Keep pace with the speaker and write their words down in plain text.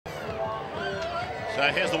So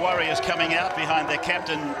here's the Warriors coming out behind their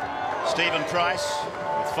captain, Stephen Price,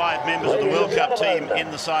 with 5 members of the World Cup team in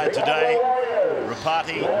the side today.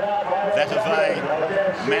 Rapati, Vatuvei,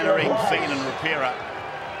 Mannering, Feen and Rapira.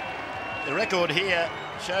 The record here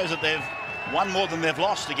shows that they've won more than they've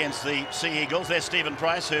lost against the Sea Eagles. There's Stephen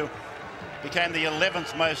Price, who became the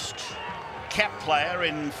 11th most capped player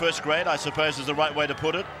in first grade, I suppose is the right way to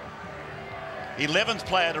put it. 11th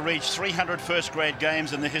player to reach 300 first grade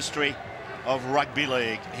games in the history of rugby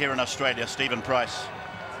league here in Australia, Stephen Price.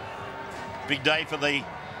 Big day for the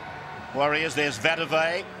Warriors. There's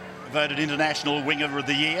Vatuvei, voted International Winger of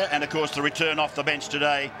the Year, and of course the return off the bench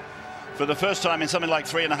today for the first time in something like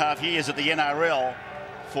 3.5 years at the NRL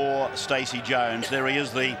for Stacey Jones. There he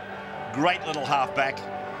is, the great little halfback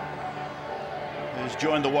who's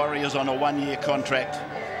joined the Warriors on a 1-year contract.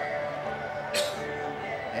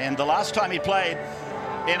 And the last time he played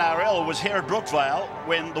NRL was here at Brookvale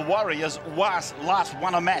when the Warriors last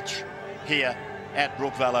won a match here at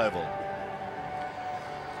Brookvale Oval.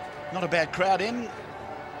 Not a bad crowd in.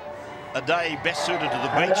 A day best suited to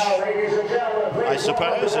the beach, I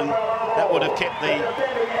suppose, and that would have kept the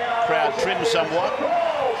crowd trimmed somewhat.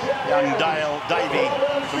 Young Dale Davey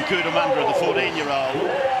from Cootamundra, the 14-year-old,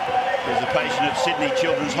 who's a patient at Sydney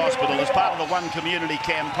Children's Hospital, as part of the One Community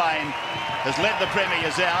campaign, has led the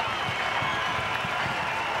Premiers out.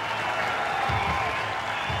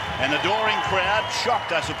 An adoring crowd,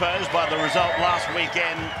 shocked, I suppose, by the result last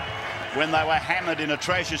weekend when they were hammered in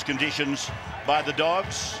atrocious conditions by the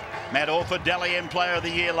Dogs. Matt Orford, Dally M Player of the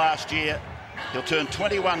Year last year. He'll turn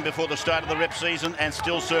 21 before the start of the rep season and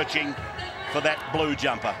still searching for that blue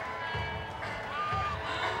jumper.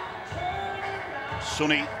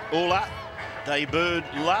 Suni Ula debuted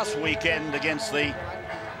last weekend against the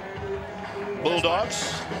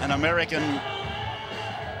Bulldogs, an American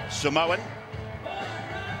Samoan.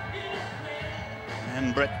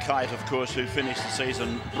 And Brett Kite, of course, who finished the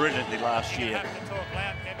season brilliantly last year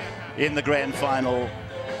in the grand final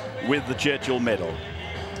with the Churchill medal.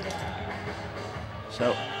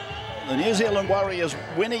 So the New Zealand Warriors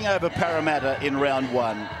winning over Parramatta in round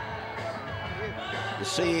 1. The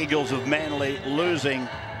Sea Eagles of Manly losing.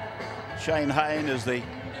 Shane Hayne is the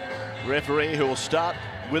referee who will start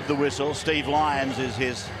with the whistle. Steve Lyons is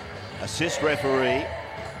his assist referee.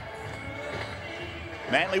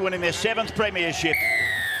 Manly winning their 7th premiership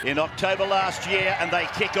in October last year, and they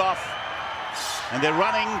kick off. And they're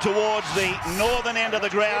running towards the northern end of the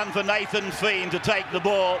ground for Nathan Feen to take the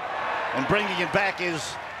ball. And bringing it back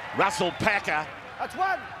is Russell Packer,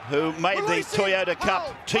 who made the Toyota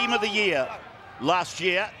Cup Team of the Year last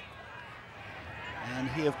year. And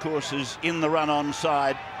he, of course, is in the run-on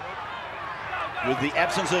side. With the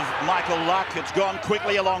absence of Michael Luck, it's gone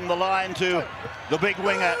quickly along the line to the big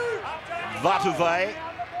winger, Vatuvei.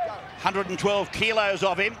 112 kilos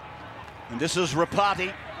of him. And this is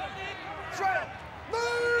Rapati.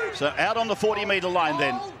 So out on the 40-metre line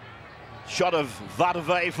then. Shot of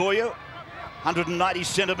Vatuvei for you. 190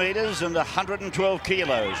 centimetres and 112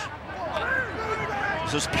 kilos.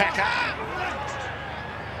 This is Packer.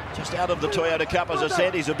 Just out of the Toyota Cup, as I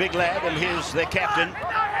said. He's a big lad, and here's their captain,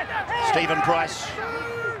 Stephen Price.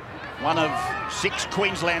 One of 6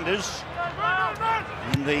 Queenslanders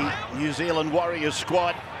in the New Zealand Warriors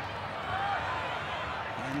squad.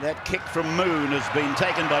 And that kick from Moon has been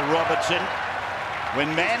taken by Robertson. When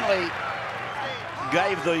Manly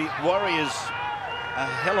gave the Warriors a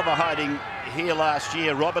hell of a hiding here last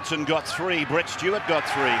year, Robertson got 3, Brett Stewart got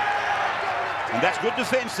 3. And that's good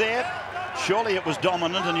defence there. Surely it was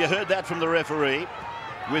dominant, and you heard that from the referee.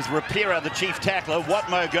 With Rapira, the chief tackler,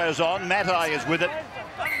 Watmo goes on, Matai is with it.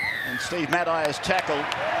 And Steve Matai is tackled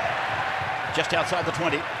just outside the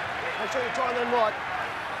 20. Make sure you try them right.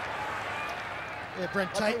 Yeah,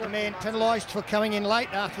 Brent Tate, the man penalised for coming in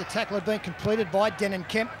late after the tackle had been completed by Denon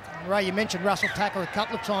Kemp. And Ray, you mentioned Russell Packer a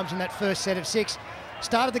couple of times in that first set of 6.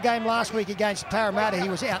 Started the game last week against Parramatta. He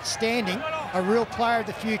was outstanding. A real player of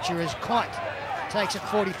the future as Kite takes it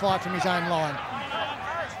 45 from his own line.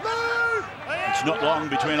 It's not long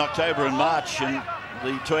between October and March, and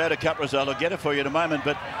the Toyota Cup result, I'll get it for you in a moment,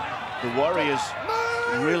 but the Warriors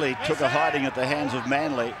really took a hiding at the hands of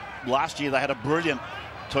Manly. Last year they had a brilliant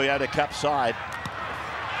Toyota Cup side.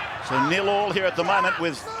 So 0-0 here at the moment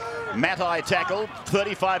with Matai tackled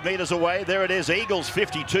 35 metres away. There it is, Eagles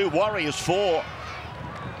 52, Warriors 4.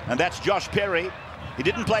 And that's Josh Perry. He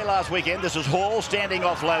didn't play last weekend. This is Hall standing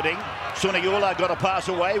offloading. Suniula got a pass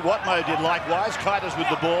away. Watmo did likewise. Kitas with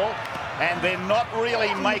the ball. And they're not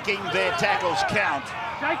really making their tackles count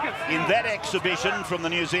in that exhibition from the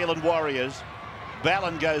New Zealand Warriors.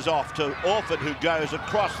 Ballon goes off to Orford, who goes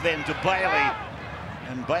across then to Bailey.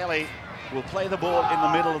 And Bailey will play the ball in the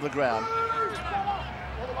middle of the ground.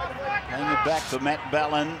 Playing it back for Matt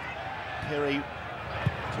Ballin. Perry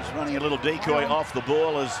just running a little decoy off the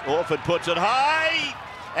ball as Orford puts it high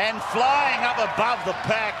and flying up above the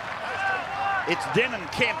pack. It's Denon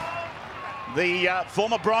Kemp, the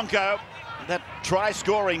former Bronco, that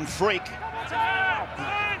try-scoring freak.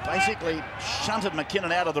 Basically shunted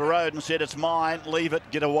McKinnon out of the road and said, "It's mine, leave it,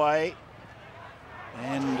 get away."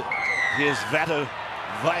 And here's Vata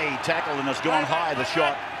Vey tackled and has gone high, the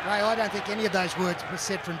shot. Ray, I don't think any of those words were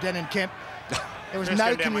said from Denon Kemp. There was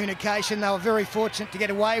no communication. They were very fortunate to get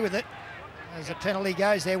away with it. As a penalty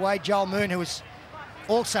goes their way, Joel Moon, who was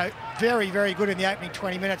also very, very good in the opening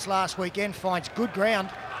 20 minutes last weekend, finds good ground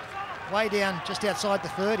way down just outside the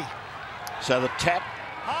 30. So the tap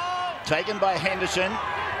taken by Henderson.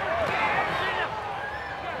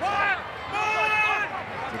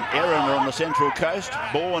 From Erin on the Central Coast,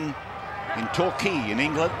 born in Torquay in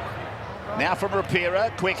England. Now from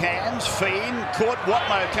Rapira, quick hands, Fiend, caught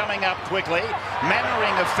Watmo coming up quickly.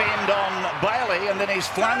 Mannering a fend on Bailey, and then he's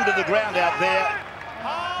flung to the ground out there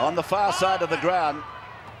on the far side of the ground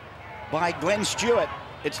by Glenn Stewart.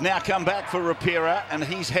 It's now come back for Rapira, and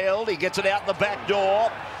he's held. He gets it out the back door,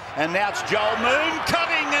 and now it's Joel Moon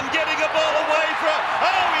cutting and getting a ball away from.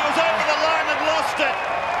 Oh, he was over the line and lost it.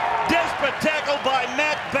 Desperate tackle by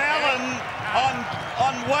Matt Ballin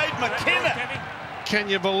on Wade McKinnon. Can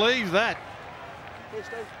you believe that?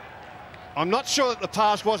 I'm not sure that the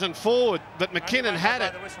pass wasn't forward, but McKinnon had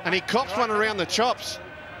it, and he cops one around the chops.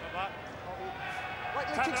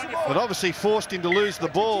 But obviously forced him to lose the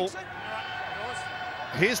ball.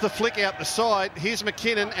 Here's the flick out the side. Here's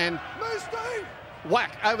McKinnon, and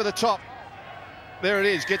whack over the top. There it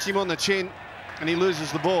is, gets him on the chin, and he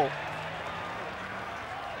loses the ball.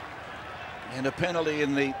 And a penalty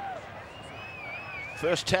in the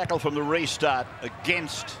first tackle from the restart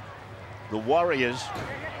against the Warriors.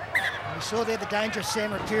 We saw there the dangerous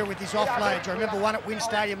Sam Rapira with his offloads. I remember one at Wynn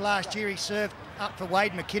Stadium last year. He served up for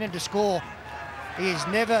Wade McKinnon to score. He is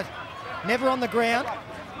never on the ground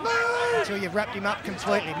until you've wrapped him up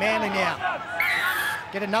completely. Manly now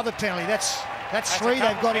get another penalty. That's three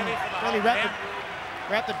they've got in really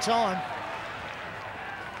rapid time.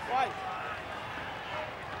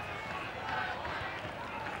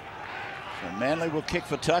 So Manly will kick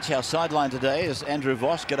for touch. Our sideline today is Andrew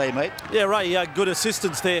Voss. G'day, mate. Yeah, Ray, good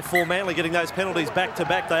assistance there for Manly getting those penalties back to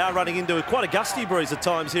back. They are running into quite a gusty breeze at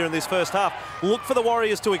times here in this first half. Look for the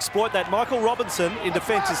Warriors to exploit that. Michael Robinson in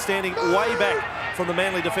defence is standing way back from the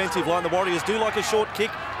Manly defensive line. The Warriors do like a short kick,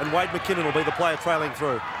 and Wade McKinnon will be the player trailing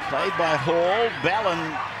through. Played by Hall. Ballin,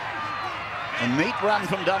 a neat run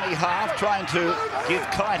from dummy half, trying to give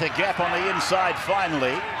Kite a gap on the inside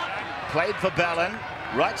finally. Played for Ballin.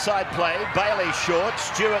 Right side play, Bailey short,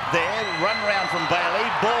 Stewart there, run round from Bailey,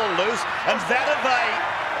 ball loose, and Vadavay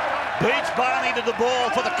beats Barney to the ball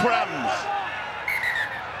for the Crumbs.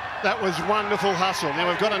 That was wonderful hustle. Now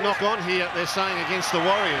we've got a knock on here, they're saying, against the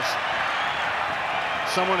Warriors.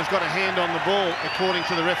 Someone has got a hand on the ball, according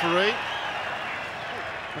to the referee.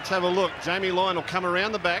 Let's have a look. Jamie Lyon will come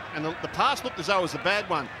around the back, and the pass looked as though it was a bad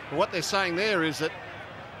one. But what they're saying there is that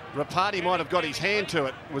Rapati might have got his hand to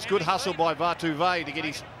it. It was good hustle by Vatuvei to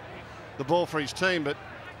get the ball for his team, but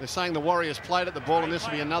they're saying the Warriors played at the ball, and this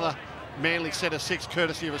will be another Manly set of 6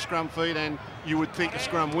 courtesy of a scrum feed, and you would think a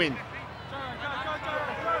scrum win.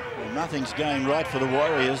 Well, nothing's going right for the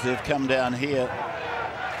Warriors. They've come down here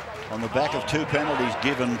on the back of 2 penalties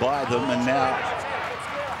given by them, and now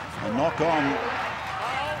a knock on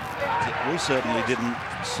that we certainly didn't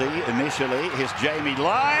see initially. Here's Jamie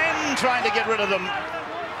Lyon trying to get rid of them.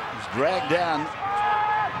 Dragged down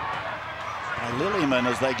by Lillyman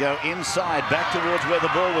as they go inside back towards where the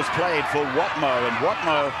ball was played for Watmo, and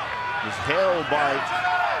Watmo is held by,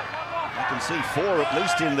 I can see 4 at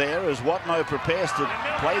least in there as Watmo prepares to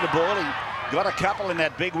play the ball. He got a couple in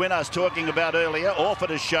that big win I was talking about earlier. Offer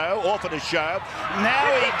to show. Now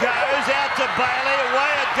he goes out to Bailey,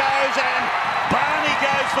 away it goes, and Barney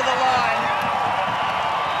goes for the line.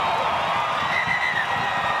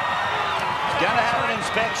 Going to have an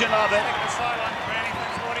inspection of it.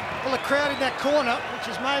 Well, the crowd in that corner, which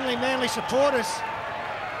is mainly Manly supporters,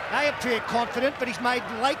 they appear confident, but he's made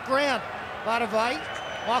late ground. Vatuvei,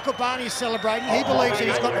 Michael Barney is celebrating. He believes that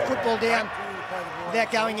he's got the football down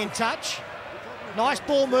without going in touch. Nice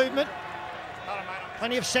ball movement.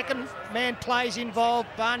 Plenty of second man plays involved.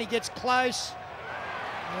 Barney gets close.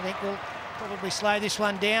 I think we'll probably slow this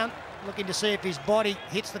one down, looking to see if his body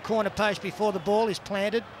hits the corner post before the ball is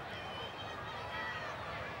planted.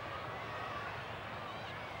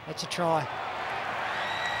 That's a try.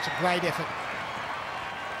 It's a great effort.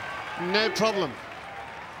 No problem.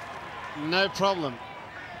 No problem.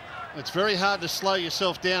 It's very hard to slow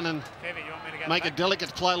yourself down and make a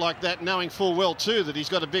delicate play like that, knowing full well too that he's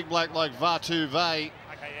got a big bloke like Vatuve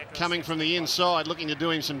coming from the inside looking to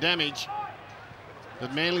do him some damage.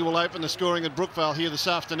 But Manly will open the scoring at Brookvale here this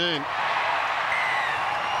afternoon.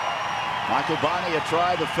 Michael Barney a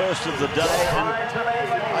try, the first of the day, and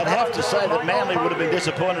I'd have to say that Manly would have been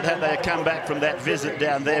disappointed had they come back from that visit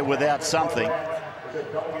down there without something.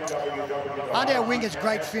 Aren't our wingers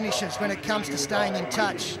great finishers when it comes to staying in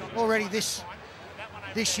touch? Already this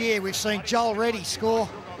year we've seen Joel Reddy score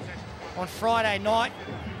on Friday night.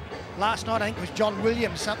 Last night I think it was John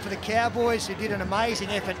Williams up for the Cowboys, who did an amazing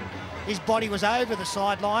effort. His body was over the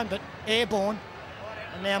sideline but airborne.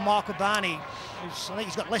 And now Michael Barney, I think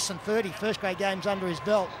he's got less than 30 first-grade games under his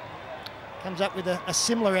belt, comes up with a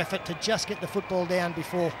similar effort to just get the football down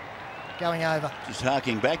before going over. Just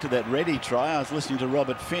harking back to that Reddy try, I was listening to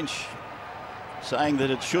Robert Finch saying that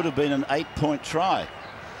it should have been an 8-point try.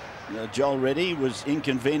 Joel Reddy was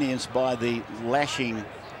inconvenienced by the lashing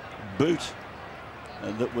boot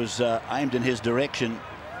that was aimed in his direction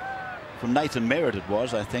from Nathan Merritt, it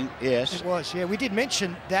was, I think. Yes. It was, yeah. We did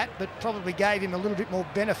mention that, but probably gave him a little bit more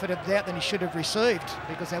benefit of doubt than he should have received,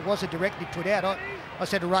 because that was a directly put out. I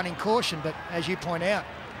said a running caution, but as you point out,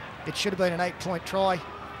 it should have been an 8-point try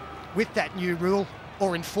with that new rule,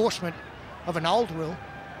 or enforcement of an old rule.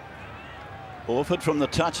 Orford from the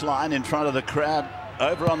touchline in front of the crowd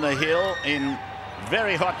over on the hill in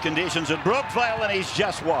very hot conditions at Brookvale, and he's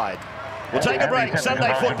just wide. We'll take a break.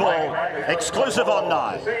 Sunday football exclusive on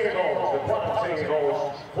 9.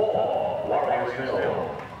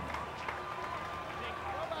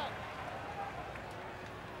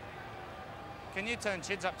 Can you turn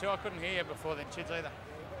Chids up too? I couldn't hear you before then, Chids, either.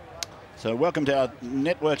 So welcome to our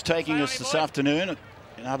networks taking us this afternoon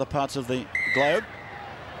in other parts of the globe.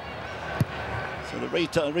 So the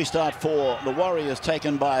restart for the Warriors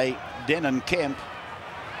taken by Denon Kemp.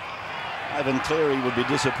 Ivan Cleary would be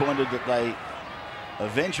disappointed that they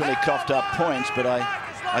eventually coughed up points, but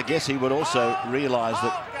I guess he would also realise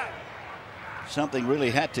that something really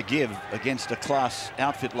had to give against a class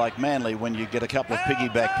outfit like Manly when you get a couple of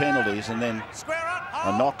piggyback penalties and then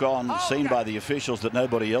a knock-on seen by the officials that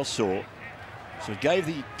nobody else saw. So it gave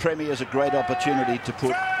the Premiers a great opportunity to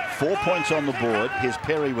put 4 points on the board. Here's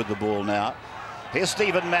Perry with the ball now. Here's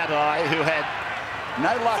Stephen Matai, who had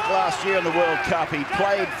no luck last year in the World Cup. He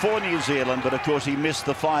played for New Zealand, but of course he missed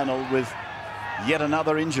the final with yet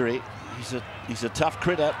another injury. He's a tough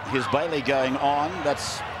critter. Here's Bailey going on.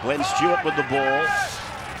 That's Glenn Stewart with the ball.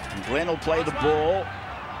 And Glenn will play the ball.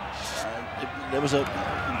 There was a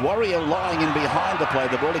Warrior lying in behind to play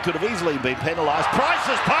the ball. He could have easily been penalised.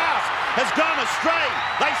 Price's pass has gone astray.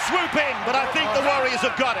 They swoop in, but I think the Warriors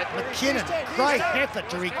have got it. McKinnon, great effort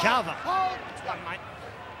to recover.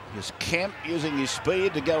 Here's Kemp using his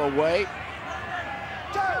speed to go away.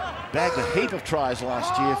 Bagged a heap of tries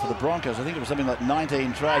last year for the Broncos. I think it was something like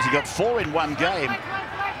 19 tries. He got 4 in one game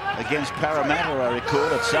against Parramatta, I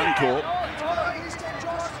record, at Suncorp.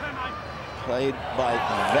 Played by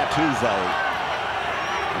Vatuve.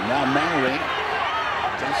 And now Mannering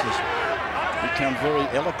has become very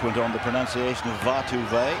eloquent on the pronunciation of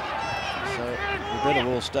Vatuve. So we better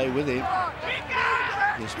all stay with him.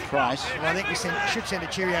 Here's Price. Well, I think we should send a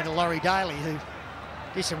cheerio to Laurie Daly, who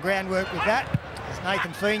did some groundwork with that. As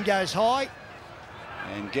Nathan Feen goes high.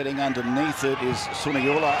 And getting underneath it is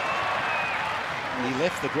Suniula. He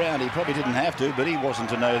left the ground. He probably didn't have to, but he wasn't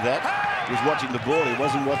to know that. He was watching the ball. He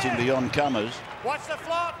wasn't watching the oncomers. Watch the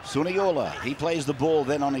flop. Suniula, he plays the ball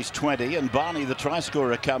then on his 20, and Barney, the try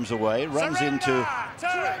scorer, comes away, runs into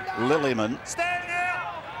Lilliman. Stand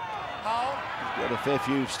out. Hold. He's got a fair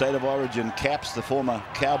few State of Origin caps, the former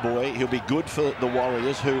Cowboy. He'll be good for the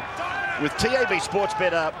Warriors, who, with TAB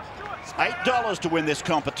Sportsbet up $8 to win this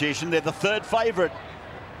competition, they're the third favourite,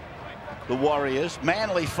 the Warriors.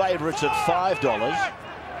 Manly favourites at $5.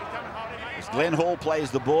 As Glenn Hall plays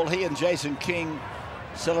the ball, he and Jason King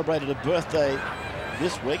celebrated a birthday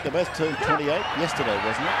this week. They both turned 28 yesterday,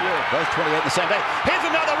 wasn't it? Yeah, both 28 the same day. Here's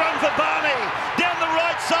another run for Barney. Down the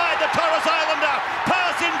right side, the Torres Islander.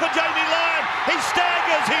 Pass in for Jamie Lyon. He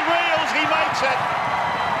staggers, he reels, he makes it.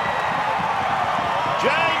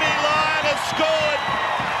 Jamie Lyon has scored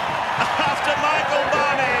after Michael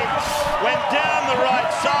Barney went down the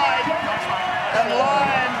right side. And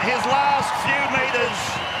Lyon, his last few metres,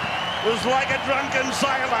 was like a drunken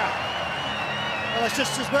sailor. Well, it's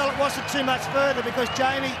just as well it wasn't too much further, because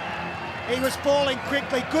Jamie, he was falling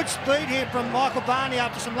quickly. Good speed here from Michael Barney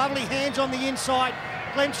after some lovely hands on the inside.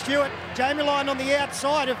 Glenn Stewart, Jamie Lyon on the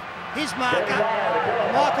outside of his marker.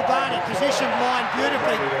 Michael Barney positioned Lyon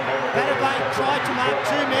beautifully. Badaway tried to mark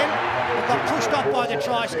 2 men. led by the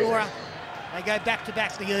try scorer. They go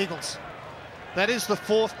back-to-back, the Eagles. That is the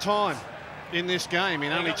 4th time in this game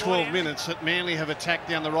in only 12 minutes that Manly have attacked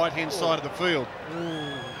down the right-hand side of the field.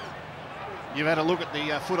 Ooh. You've had a look at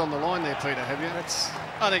the foot on the line there, Peter, have you?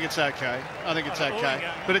 I think it's okay. I think it's okay.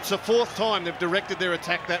 But it's the 4th time they've directed their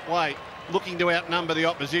attack that way, looking to outnumber the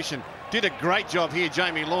opposition. Did a great job here,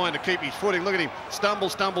 Jamie Lyon, to keep his footing. Look at him. Stumble,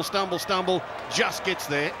 stumble, stumble, stumble. Just gets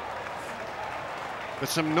there. But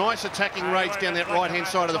some nice attacking rates down that right-hand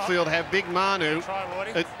side of the field. Have Big Manu.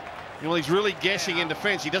 Well, he's really guessing in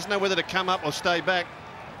defence. He doesn't know whether to come up or stay back.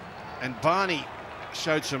 And Barney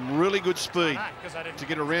showed some really good speed to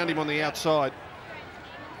get around him on the outside.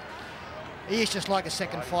 He is just like a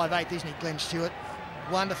second 5'8", isn't he, Glenn Stewart?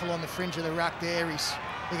 Wonderful on the fringe of the ruck there.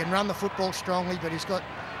 He can run the football strongly, but he's got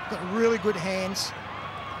really good hands.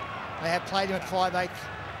 They have played him at 5'8".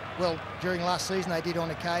 Well, during last season they did on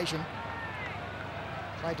occasion.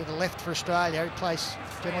 Played to the left for Australia. He plays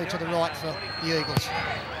generally to the right for the Eagles.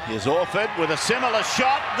 Here's Orford with a similar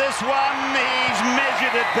shot. This one, he's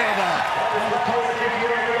measured it better.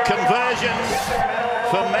 Conversion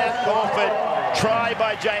for Matt Orford. Try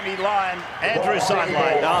by Jamie Lyon. Andrew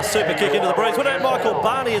sideline. Super kick into the breeze. What about Michael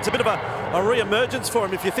Barney? It's a bit of a re-emergence for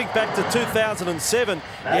him. If you think back to 2007,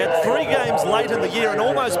 he had 3 games late in the year and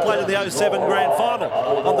almost played in the 07 Grand Final.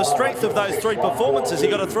 On the strength of those 3 performances, he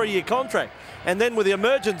got a 3-year contract. And then with the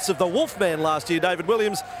emergence of the Wolfman last year, David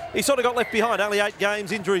Williams, he sort of got left behind. Only 8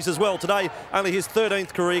 games, injuries as well. Today, only his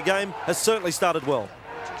 13th career game, has certainly started well.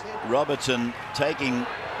 Robertson taking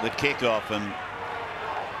the kick-off, and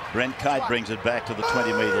Brent Kite brings it back to the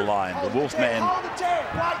 20-metre line. The Wolfman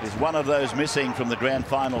is one of those missing from the grand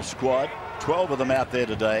final squad. 12 of them out there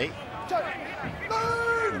today.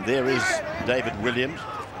 And there is David Williams.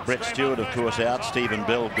 Brett Stewart, of course, out. Stephen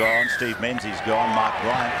Bell gone. Steve Menzies gone. Mark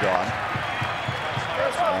Bryant gone.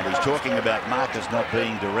 And he's talking about Marcus not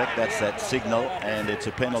being direct. That's that signal. And it's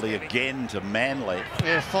a penalty again to Manly.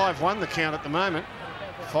 Yeah, 5-1 the count at the moment.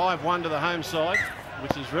 5-1 to the home side,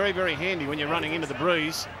 which is very, very handy when you're running into the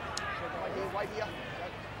breeze.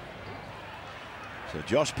 So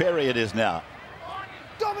Josh Perry it is now.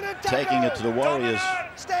 Taking it to the Warriors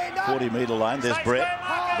 40-metre line. There's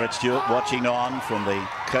Brett Stewart watching on from the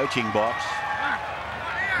coaching box.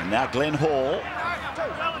 And now Glenn Hall,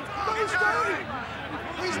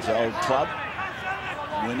 his old club,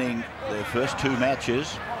 winning their first 2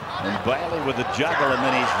 matches. And Bailey with the juggle, and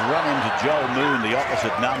then he's run into Joel Moon, the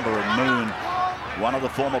opposite number, and Moon, one of the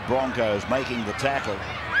former Broncos, making the tackle.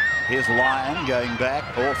 Here's Lyon going back.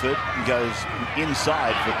 Orford goes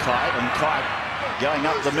inside for Kite, and Kite going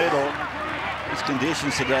up the middle. These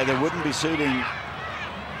conditions today, they wouldn't be suiting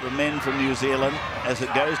the men from New Zealand. As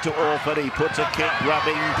it goes to Orford, he puts a kick,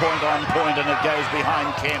 rubbing point on point, and it goes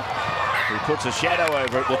behind Kemp, who puts a shadow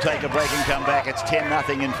over it. Will take a break and come back. It's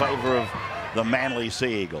 10-0 in favour of the Manly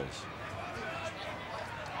Sea Eagles.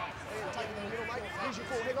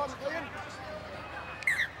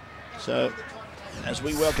 So, as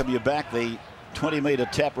we welcome you back, the 20-metre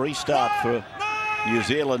tap restart for New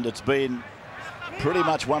Zealand. It's been pretty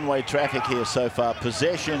much one-way traffic here so far.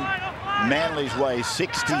 Possession Manly's way,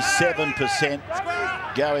 67%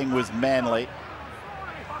 going with Manly.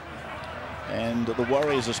 And the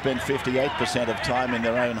Warriors have spent 58% of time in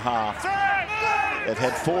their own half. They've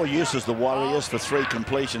had 4 uses, the Warriors, for 3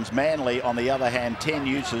 completions. Manly, on the other hand, 10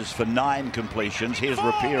 uses for 9 completions. Here's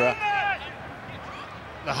Rapira.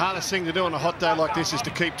 The hardest thing to do on a hot day like this is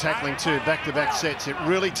to keep tackling 2 back-to-back sets. It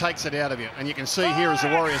really takes it out of you. And you can see here as the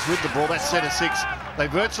Warriors with the ball, that set of 6, they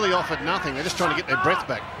virtually offered nothing. They're just trying to get their breath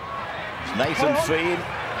back. Nathan Feed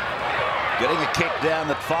getting a kick down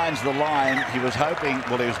that finds the line. He was hoping,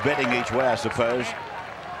 well, he was betting each way, I suppose.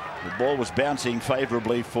 The ball was bouncing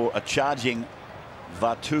favourably for a charging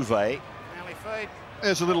Vatuve.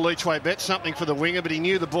 There's a little each way bet, something for the winger, but he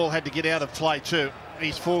knew the ball had to get out of play too.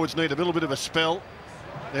 These forwards need a little bit of a spell.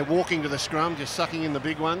 They're walking to the scrum, just sucking in the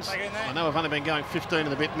big ones. I know I've only been going 15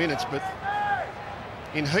 and a bit minutes, but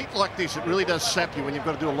in heat like this, it really does sap you when you've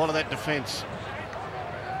got to do a lot of that defence.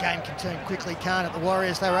 Game can turn quickly, can't it? The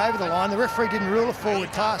Warriors, they were over the line. The referee didn't rule a forward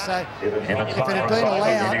pass, so if it had been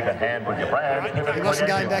allowed, he wasn't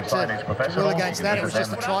going back to rule against that. It was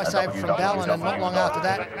just a try saver from Ballon, and not long after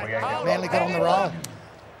that, Manly got on the roll.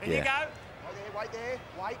 Yeah.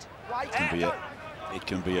 It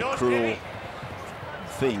can be a cruel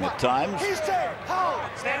thing at times.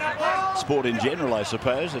 Sport in general, I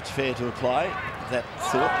suppose, it's fair to apply that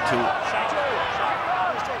thought to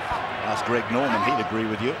ask Greg Norman. He'd agree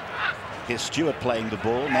with you. Here's Stewart playing the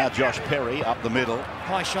ball. Now Josh Perry up the middle.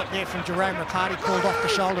 High shot there from Jerome Rapati, called off the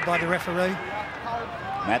shoulder by the referee.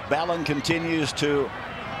 Matt Ballon continues to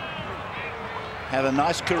have a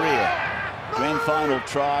nice career. Grand final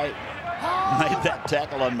try, made that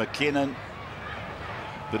tackle on McKinnon,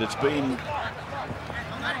 but it's been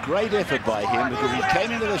great effort by him because he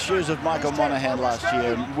came into the shoes of Michael Monaghan last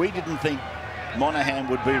year, and we didn't think Monaghan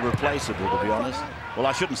would be replaceable, to be honest. Well,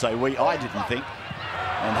 I shouldn't say we, I didn't think.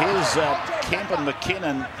 And here's Kemp and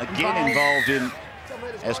McKinnon again involved in,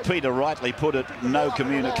 as Peter rightly put it, no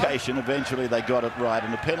communication. Eventually they got it right,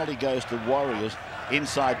 and the penalty goes to Warriors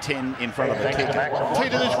inside 10 in front of the kicker.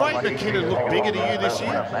 Peter, does Ray McKinnon look bigger to you this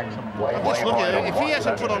year? I'm just looking at it. If he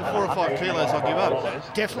hasn't put on 4 or 5 kilos, I'll give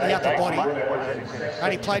up. Definitely upper body.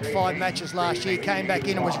 Only played 5 matches last year, came back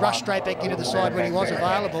in and was rushed straight back into the side when he was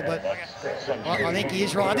available, but I think he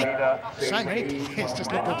is right. I think so many players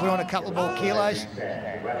just look to put on a couple more kilos.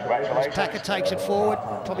 As Packer takes it forward,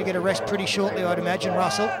 probably get a rest pretty shortly, I'd imagine,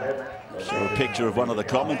 Russell. Saw a picture of one of the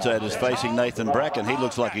commentators facing Nathan Bracken. He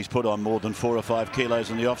looks like he's put on more than 4 or 5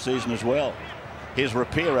 kilos in the off-season as well. Here's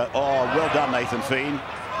Rapira. Oh, well done, Nathan Feen.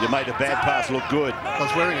 You made a bad pass look good. I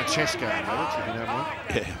was wearing a chest guard, if you don't mind.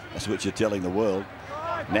 Yeah, that's what you're telling the world.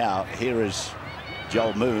 Now, here is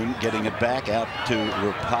Joel Moon getting it back out to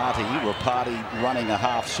Rapati. Rapati running a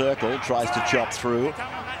half circle, tries to chop through.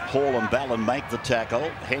 Hall and Ballon make the tackle.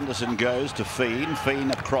 Henderson goes to Feen.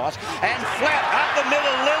 Feen across and flat up the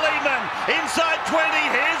middle. Lillyman inside 20.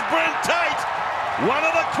 Here's Brent Tate, one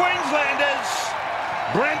of the Queenslanders.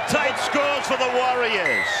 Brent Tate scores for the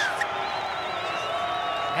Warriors.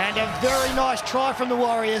 And a very nice try from the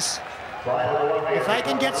Warriors. If they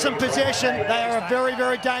can get some possession, they are a very,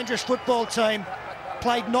 very dangerous football team.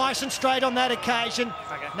 Played nice and straight on that occasion.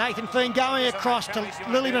 Nathan Feen going across to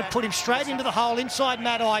Lillyman, put him straight into the hole inside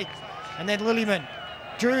Maddai, and then Lillyman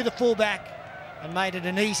drew the fullback and made it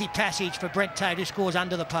an easy passage for Brent Tate, who scores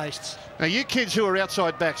under the posts. Now, you kids who are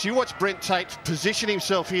outside backs, you watch Brent Tate position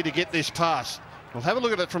himself here to get this pass. We'll have a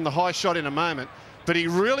look at it from the high shot in a moment, but he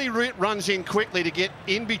really runs in quickly to get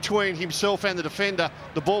in between himself and the defender,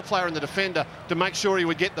 the ball player and the defender, to make sure he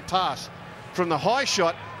would get the pass. From the high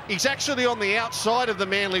shot, he's actually on the outside of the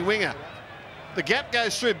Manly winger. The gap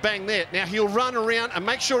goes through, bang there. Now he'll run around and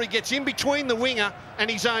make sure he gets in between the winger and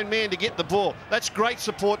his own man to get the ball. That's great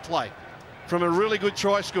support play from a really good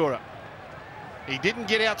try scorer. He didn't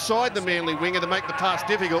get outside the Manly winger to make the pass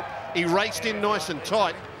difficult. He raced in nice and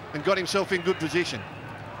tight and got himself in good position.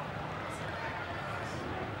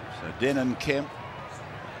 So Denon Kemp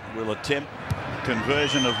will attempt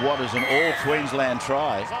conversion of what is an all-Queensland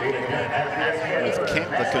try, with Kemp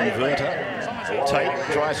the converter,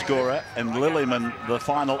 Tate try scorer, and Lillyman the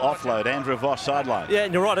final offload. Andrew Voss sideline. Yeah,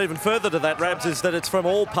 and you're right, even further to that, Rabs, is that it's from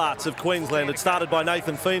all parts of Queensland. It started by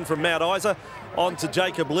Nathan Feen from Mount Isa, on to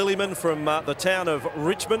Jacob Lillyman from the town of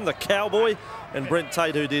Richmond, the Cowboy, and Brent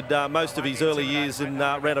Tate, who did most of his early years in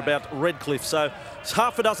round about Redcliffe. So it's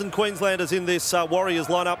half a dozen Queenslanders in this Warriors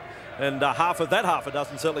lineup, and half a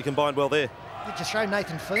dozen certainly combined well there. Did you throw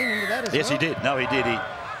Nathan Feen into that as well? Yes, he did. No, he did.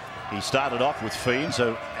 He started off with Feen,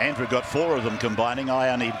 so Andrew got 4 of them combining. I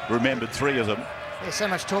only remembered 3 of them. There's so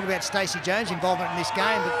much talk about Stacey Jones' involvement in this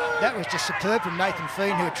game, but that was just superb from Nathan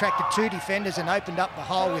Feen, who attracted 2 defenders and opened up the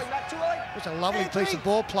hole with just a lovely piece of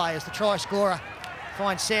ball play as the try scorer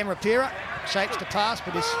finds Sam Rapira, shapes to pass,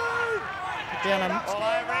 but is put down on,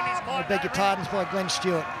 I beg your pardons, by Glenn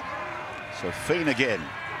Stewart. So Feen again,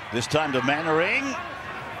 this time to Mannering,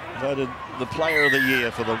 voted the player of the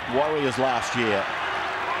year for the Warriors last year.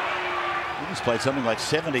 He's played something like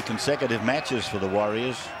 70 consecutive matches for the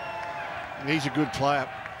Warriors. He's a good player.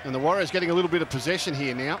 And the Warriors getting a little bit of possession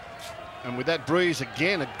here now. And with that breeze,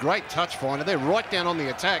 again, a great touch finder. They're right down on the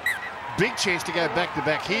attack. Big chance to go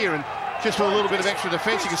back-to-back here. And just for a little bit of extra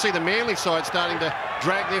defence, you can see the Manly side starting to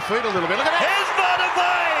drag their feet a little bit. Look at that! Here's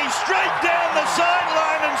Monterey, straight down the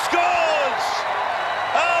sideline and scores!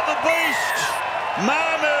 Oh, the beast!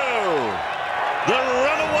 Manu, the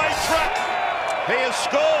runaway truck. He has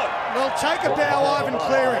scored. Well, take a bow, Ivan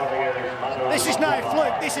Cleary. This is no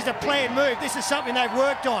fluke. This is a planned move. This is something they've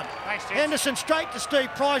worked on. Henderson straight to Steve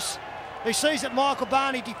Price, who sees that Michael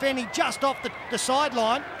Barney defending just off the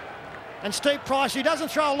sideline. And Steve Price, who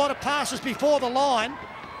doesn't throw a lot of passes before the line,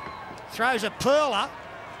 throws a pearler,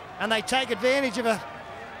 and they take advantage of a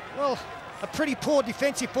pretty poor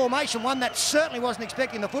defensive formation, one that certainly wasn't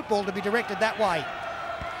expecting the football to be directed that way.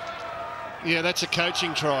 Yeah, that's a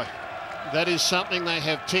coaching try. That is something they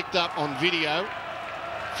have picked up on video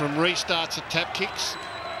from restarts at tap kicks.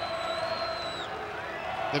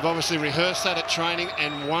 They've obviously rehearsed that at training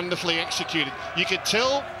and wonderfully executed. You could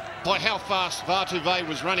tell by how fast Vartuve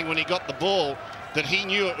was running when he got the ball that he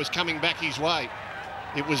knew it was coming back his way.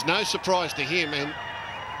 It was no surprise to him, and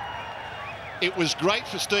it was great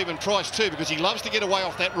for Stephen Price too, because he loves to get away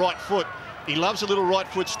off that right foot He loves a little right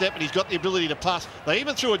foot step, and he's got the ability to pass. They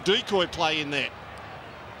even threw a decoy play in there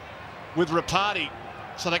with Rapati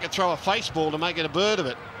so they could throw a face ball to make it a bird of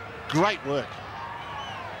it. Great work.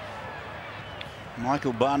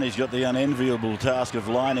 Michael Barney's got the unenviable task of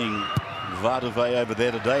lining Vatuvei over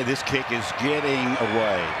there today. This kick is getting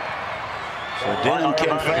away. So Denon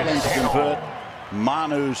Kemp failing to convert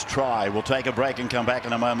Manu's try. We'll take a break and come back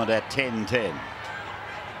in a moment at 10:10.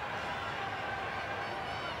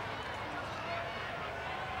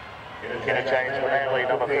 Interchange for Manly,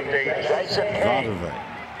 number 15, Jason Vatuvei.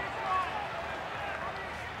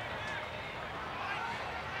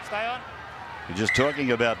 Stay on. We're just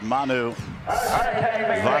talking about Manu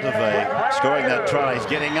Vatuvei scoring that try. He's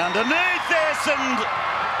getting underneath this, and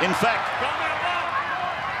in fact,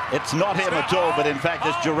 it's not him at all, but in fact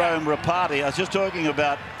it's Jerome Rapati. I was just talking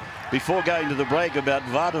about, before going to the break, about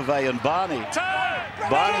Vatuvei and Barney.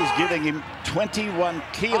 Barney's giving him 21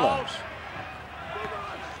 kilos,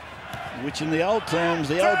 which in the old terms,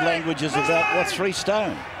 the old language, is about, what, 3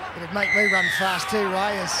 stone. It'd make me run fast too,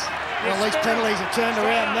 Ray, as all these penalties are turned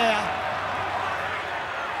around now.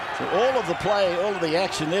 So all of the play, all of the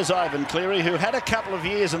action, there's Ivan Cleary, who had a couple of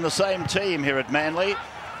years in the same team here at Manly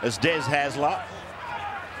as Des Hasler.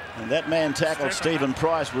 And that man tackled Stephen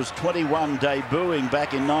Price was 21, debuting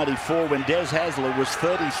back in '94 when Des Hasler was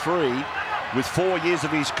 33 with 4 years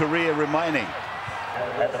of his career remaining.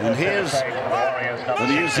 And here's the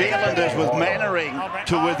New Zealanders with Mannering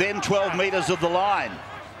to within 12 metres of the line.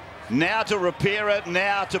 Now to Rapira,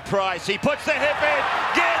 now to Price. He puts the hip in,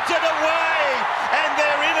 gets it away, and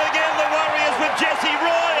they're in again, the Warriors, with Jesse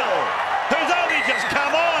Royal, who's only just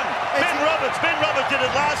come on. Ben Roberts did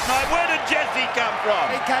it last night. Where did Jesse come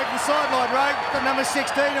from? He came from the sideline, Ray, got number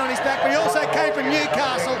 16 on his back, but he also came from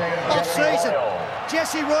Newcastle off-season.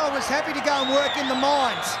 Jesse Royal was happy to go and work in the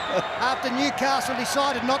mines after Newcastle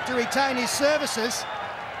decided not to retain his services,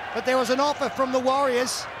 but there was an offer from the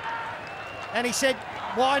Warriors, and he said,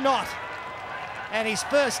 why not? And his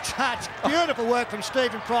first touch, beautiful work from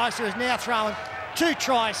Stephen Price, who is now throwing 2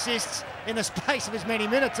 try assists in the space of as many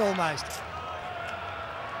minutes almost.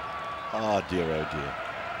 Oh dear, oh dear.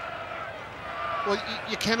 Well,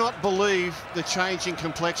 you cannot believe the change in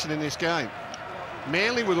complexion in this game.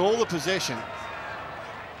 Manly, with all the possession,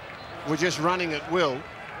 were just running at will.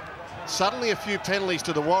 Suddenly a few penalties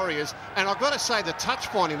to the Warriors, and I've got to say the touch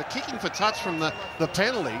finding, the kicking for touch from the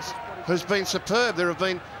penalties has been superb. There have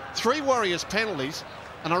been 3 Warriors penalties,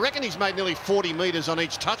 and I reckon he's made nearly 40 metres on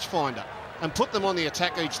each touch finder and put them on the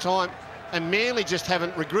attack each time, and Manly just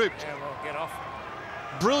haven't regrouped. Yeah, well, get off.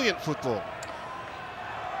 Brilliant football.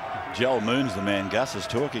 Joel Moon's the man Gus is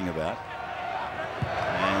talking about.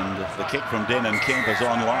 And the kick from Denon Kemp is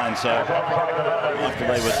online, so after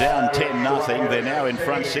they were down 10-0, they're now in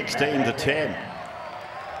front 16-10.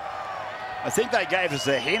 I think they gave us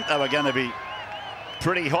a hint they were going to be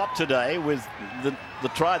pretty hot today with the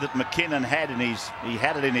try that McKinnon had he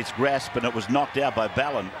had it in his grasp, and it was knocked out by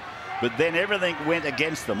Ballon. But then everything went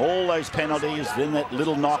against them. All those penalties, then that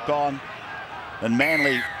little knock on, and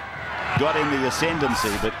Manly got in the ascendancy.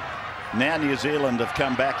 But now New Zealand have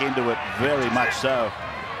come back into it very much so.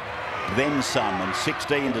 Then some, and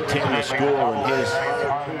 16-10 the score, and here's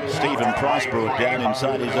Stephen Price brought down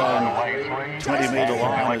inside his own 20-metre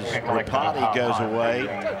line as Rapati goes away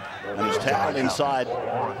and is tackled inside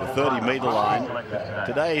the 30-metre line.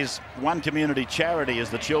 Today's one community charity is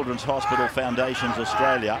the Children's Hospital Foundations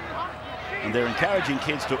Australia, and they're encouraging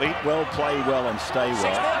kids to eat well, play well and stay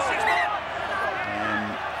well.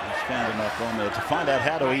 And he's found a knock on there. To find out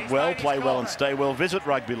how to eat well, play well and stay well, visit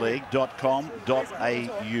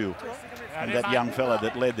rugbyleague.com.au. And that young fella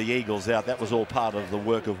that led the Eagles out, that was all part of the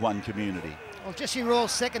work of one community. Well, Jesse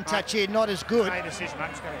Royal's second touch here, not as good.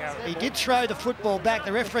 He did throw the football back.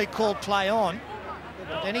 The referee called play on.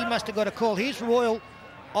 But then he must have got a call. Here's Royal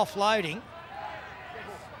offloading.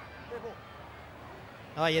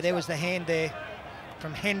 Oh, yeah, there was the hand there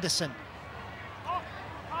from Henderson.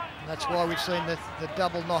 And that's why we've seen the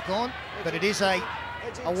double knock on. But it is a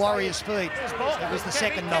Warriors feed. It was the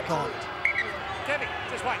second knock on. Kevin,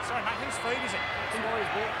 just wait. Sorry, mate. Whose feed is it?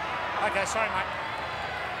 Okay, sorry, mate.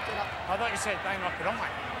 I thought you said they knocked it on,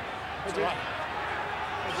 mate. It's all right.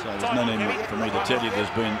 So there's no need for me to tell you there's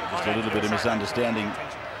been just a little bit of misunderstanding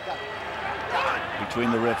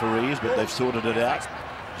between the referees, but they've sorted it out.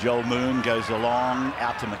 Joel Moon goes along,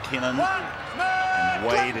 out to McKinnon, and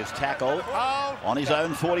Wade is tackled on his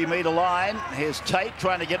own 40-metre line. Here's Tate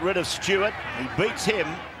trying to get rid of Stewart. He beats him,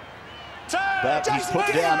 but he's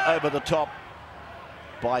put down over the top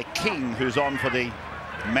by King, who's on for the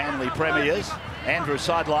Manly premiers. Andrew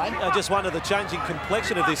sideline. I just wonder the changing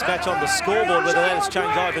complexion of this match on the scoreboard, whether that has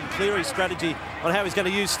changed Ivan Cleary's strategy on how he's going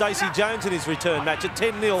to use Stacey Jones in his return match at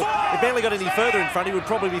 10-0. If Manly got any further in front, he would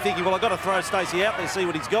probably be thinking, well, I've got to throw Stacey out there, see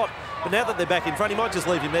what he's got. But now that they're back in front, he might just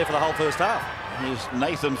leave him there for the whole first half. Here's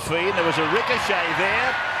Nathan Feen. There was a ricochet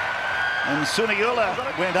there. And Suniula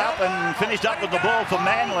went up and finished up with the ball for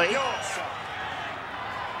Manly.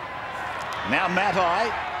 Now Matai.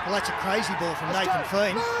 Well, that's a crazy ball from Nathan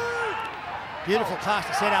Feen. Beautiful pass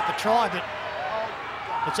to set up a try, but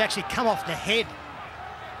it's actually come off the head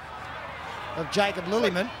of Jacob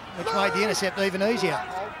Lillyman, which made the intercept even easier.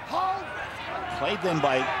 Played then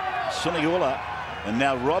by Suniula, and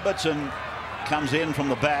now Robertson comes in from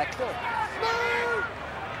the back.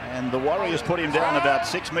 And the Warriors put him down about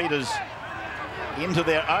 6 metres into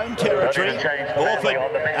their own territory. Offered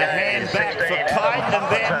a hand back for Kite, and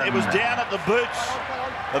then it was down at the boots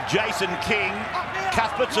of Jason King.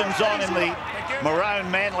 Cuthbertson's on in the maroon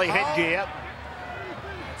Manly headgear.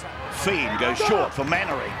 Feen goes short for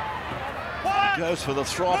Mannery. He goes for the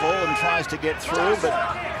throttle and tries to get through, but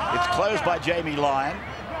it's closed by Jamie Lyon.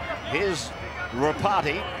 Here's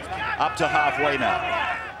Rapati up to halfway now.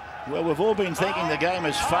 Well, we've all been thinking the game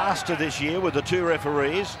is faster this year with the 2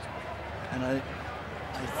 referees, and I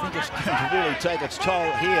think it's going to really take its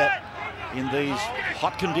toll here in these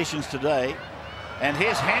hot conditions today. And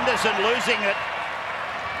here's Henderson losing it.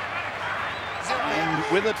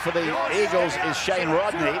 And with it for the Eagles is Shane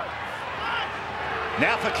Rodney.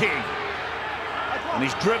 Now for King. And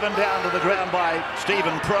he's driven down to the ground by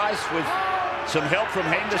Stephen Price with some help from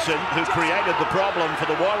Henderson, who created the problem for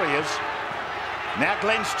the Warriors. Now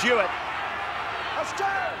Glenn Stewart.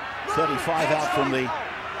 35 out from the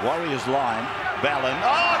Warriors line. Ballon.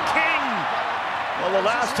 Oh, King! Well, the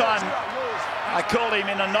last time I called him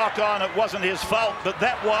in a knock-on, it wasn't his fault, but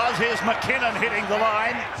that was. Here's McKinnon hitting the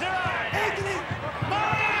line.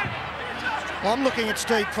 Well, I'm looking at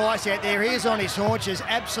Steve Price out there. He is on his haunches,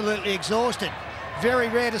 absolutely exhausted. Very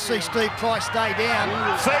rare to see Steve Price stay down.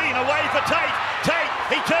 Feen away for Tate. Tate,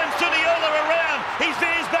 he turns Suniula around. He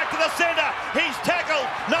veers back to the centre. He's tackled,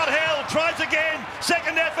 not held. Tries again.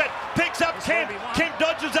 Second effort. Picks up Kemp. Kemp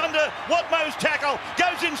dodges under Watmo's tackle.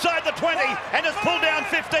 Goes inside the 20 and is pulled down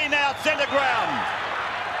 15 out centre ground.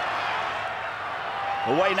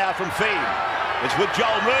 Away now from Feen. It's with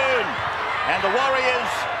Joel Moon. And the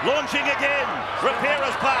Warriors launching again.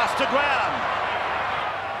 Rapira's pass to ground.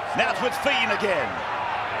 Now it's with Feen again.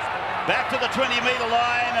 Back to the 20-metre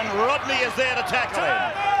line, and Rodney is there to tackle him.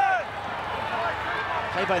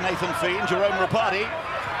 Played by Nathan Feen, Jerome Rapati.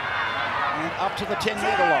 And up to the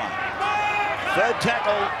 10-metre line. Third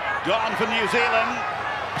tackle gone for New Zealand.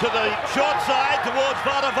 To the short side towards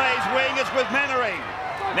Vodavay's wing is with Mannery.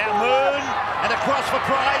 Now Moon, and across for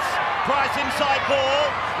Price. Price inside ball.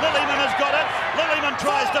 Lillyman has got it. Lillyman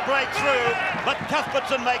tries to break through, but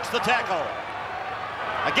Cuthbertson makes the tackle.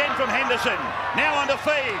 Again from Henderson. Now on to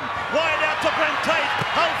Feen. Wide out to Brent Tate.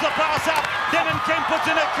 Holds the pass up. Denon Kemp puts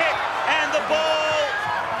in a kick, and the ball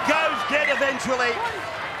goes dead eventually.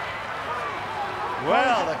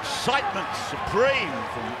 Well, excitement supreme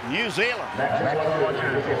from New Zealand.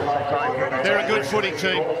 They're a good footy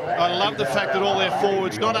team. I love the fact that all their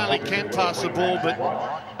forwards not only can pass the ball, but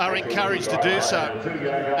are encouraged to do so.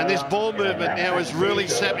 And this ball movement now is really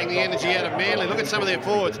sapping the energy out of Manly. Look at some of their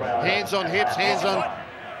forwards. Hands on hips, hands on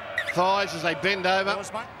thighs as they bend over.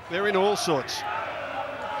 They're in all sorts.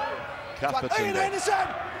 Cuthbertson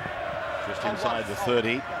just inside the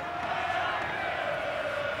 30.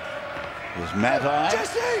 There's Matai.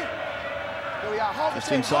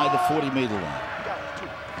 Just inside the 40-metre line.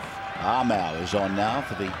 Armau is on now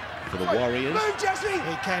for the Warriors.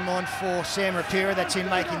 He came on for Sam Rapira. That's him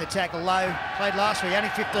making the tackle low. Played last week, only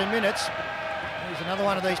 15 minutes. Here's another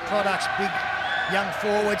one of these products, big young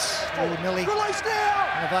forwards. Nearly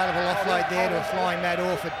an available offload there to a flying Matt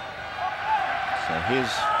Orford. So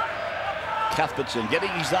here's Cuthbertson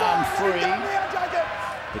getting his arm free,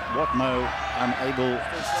 but Watmo unable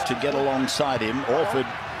to get alongside him. Orford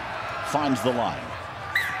finds the line.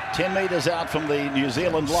 10 metres out from the New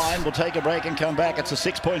Zealand line. We'll take a break and come back. It's a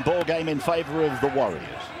 6-point ball game in favour of the Warriors.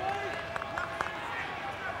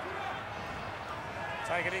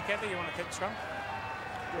 Take it here, Kathy. You want to keep the scrum?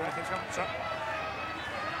 You want to keep the scrum?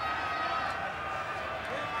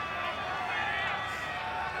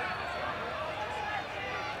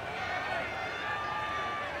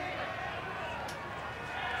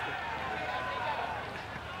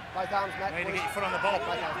 Both arms, Matt. You need to get your foot on the ball. You need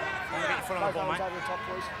to get your foot on the ball, mate. Over the top,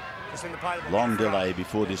 please. Just in the play. Long delay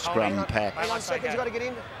before this scrum pack. 1 second, you've got to get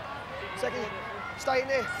in. Second, stay in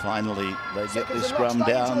there. Finally, they get Seconds this and lock, scrum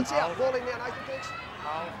stay down. until it's out. Ball in now, Nathan, thanks.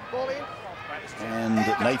 Ball in. And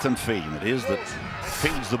Nathan Fein it is that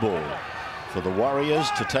feeds the ball for the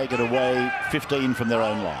Warriors to take it away 15 from their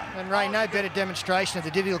own line. And Ray, no better demonstration of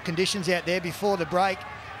the difficult conditions out there before the break.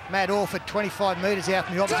 Matt Orford, 25 metres out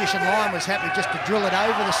from the opposition line, was happy just to drill it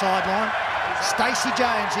over the sideline. Stacey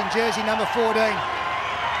Jones in jersey number 14.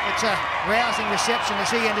 It's a rousing reception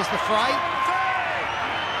as he enters the fray.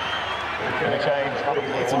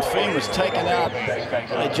 Nathan Fein was taken out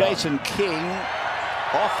by Jason King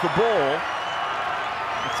off the ball.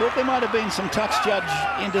 I thought there might have been some touch judge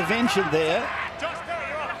intervention there.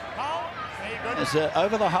 As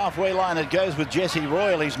over the halfway line it goes with Jesse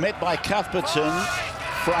Royal. He's met by Cuthbertson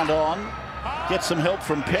front on. Gets some help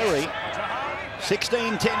from Perry.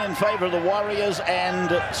 16-10 in favour of the Warriors,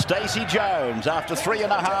 and Stacey Jones, after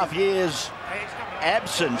 3.5 years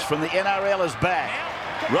absence from the NRL, is back.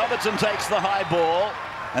 Robertson takes the high ball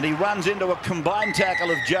and he runs into a combined tackle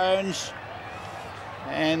of Jones.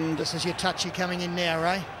 And this is your touchy coming in now,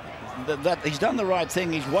 Ray. He's done the right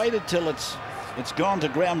thing. He's waited till it's gone to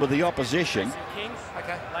ground with the opposition.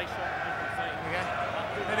 Okay.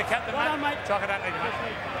 Need a captain, mate. Chalk it up,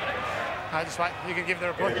 no, just wait. You can give the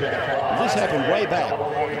report. This happened way back,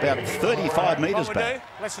 about 35 metres back.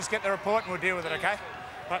 Let's just get the report and we'll deal with it, okay?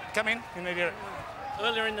 Right, come in. You need to.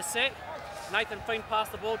 Earlier in the set, Nathan Fein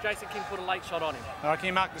passed the ball. Jason King put a late shot on him. All right, can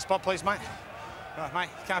you mark the spot, please, mate? Right, mate.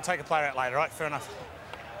 You can't take a player out later, right? Fair enough.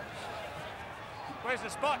 Where's the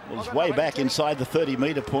spot? Well, it's way back inside the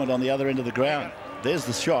 30-metre point on the other end of the ground. There's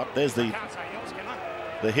the shot. There's the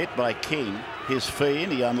hit by King. His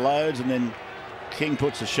Fein, he unloads, and then King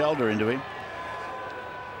puts a shoulder into him.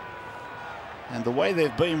 And the way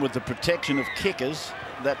they've been with the protection of kickers,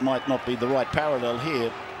 that might not be the right parallel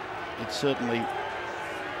here. It certainly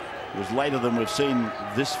was later than we've seen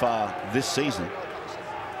this far this season.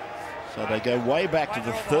 So they go way back to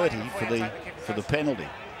the 30 for the penalty.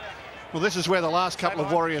 Well, this is where the last couple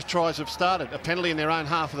of Warriors tries have started. A penalty in their own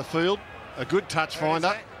half of the field, a good touch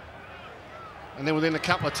finder, and then within a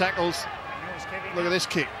couple of tackles, look at this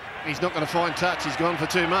kick. He's not going to find touch. He's gone for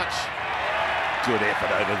too much. Good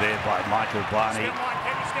effort over there by Michael Barney.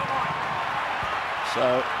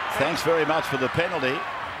 So thanks very much for the penalty.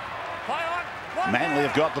 Manly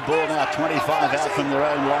have got the ball now 25 out from their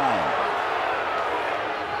own line.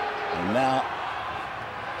 And now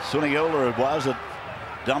Suniola it was at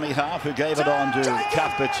dummy half who gave it on to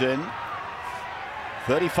Cuthbertson.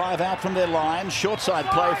 35 out from their line. Short side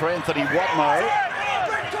play for Anthony Watmo.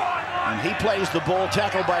 And he plays the ball,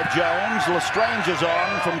 tackled by Jones. Lestrange is on.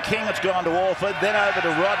 From King it's gone to Orford, then over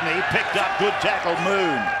to Rodney. Picked up, good tackle,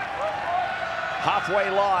 Moon.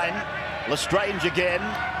 Halfway line, Lestrange again.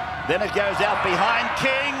 Then it goes out behind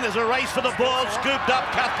King. There's a race for the ball, scooped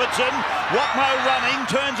up Cuthbertson. Watmo running,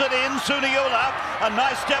 turns it in. Suniola, a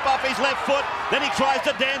nice step off his left foot. Then he tries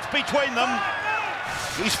to dance between them.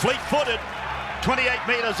 He's fleet-footed, 28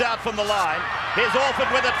 metres out from the line. Here's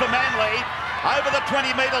Orford with it for Manly. Over the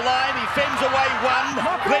 20-metre line, he fends away one.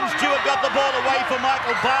 Glenn Stewart got the ball away for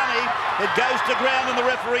Michael Barney. It goes to ground and the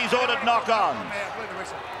referee's ordered knock on.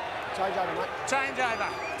 Change over, mate. Change over,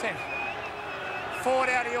 10. Forward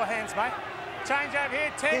out of your hands, mate. Change over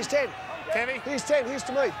here, 10. Here's 10. Kevy. Here's 10. Here's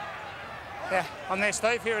to me. Yeah, on there,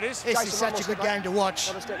 Steve. Here it is. This is such a good game to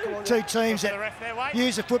watch. Two teams that there,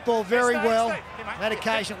 use the football very well. Steve. That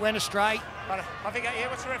occasion it went astray. I think, yeah,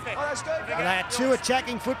 what's the ref there? Oh, Steve. And they are two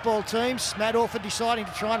attacking football teams. Matt Orford deciding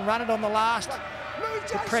to try and run it on the last.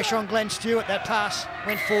 Put pressure on Glenn Stewart. That pass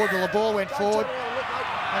went forward, the ball went forward.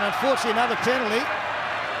 And unfortunately, another penalty.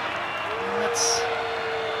 And it's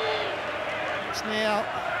now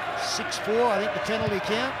 6-4, I think, the penalty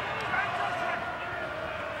count.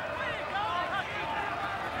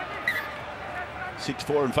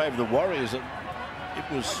 (6-4) in favour of the Warriors. It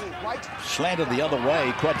was slanted the other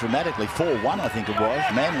way quite dramatically. 4-1, I think it was,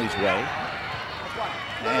 Manly's way.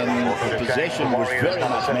 And the possession was very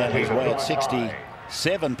much Manly's way at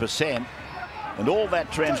 67%. And all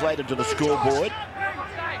that translated to the scoreboard.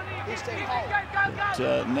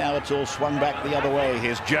 But now it's all swung back the other way.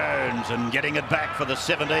 Here's Jones and getting it back for the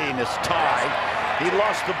 17 is Ty. He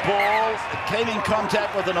lost the ball. It came in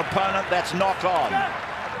contact with an opponent. That's knock on.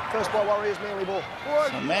 First ball, Warriors, Manly ball.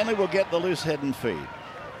 So Manly will get the loose head and feed.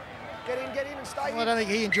 Get in and stay in. Well, I don't think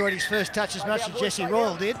he enjoyed his first touch as much as Jesse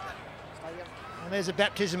Royal did. And there's a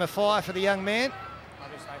baptism of fire for the young man.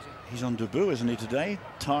 He's on debut, isn't he, today?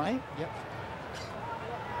 Ty? Yep.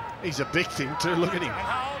 He's a big thing too, look at him.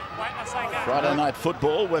 Friday night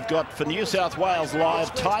football, we've got for New South Wales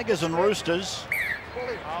Live, Tigers and Roosters.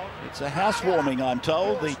 It's a housewarming, I'm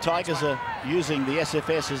told. The Tigers are using the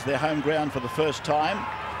SFS as their home ground for the first time.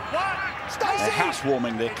 A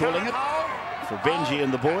housewarming, they're calling it. for Benji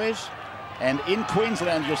and the boys. And in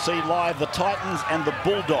Queensland, you'll see live the Titans and the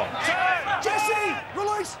Bulldogs. Jesse,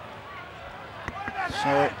 release.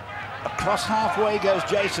 So across halfway goes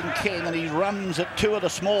Jason King, and he runs at two of the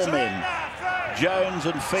small men, Jones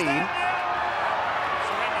and Fiend.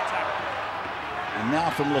 And now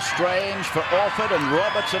from Lestrange for Orford, and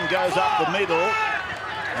Robertson goes up the middle.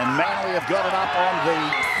 And Manly have got it up on the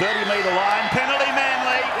 30-metre line. Penalty,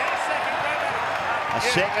 Manly. A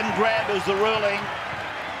second grab is the ruling.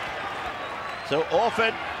 So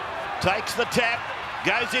Orford takes the tap,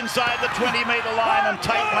 goes inside the 20-metre line, and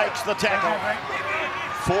Tate makes the tackle.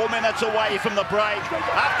 4 minutes away from the break.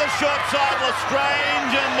 Up the short side,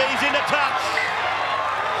 Lestrange, and he's into touch.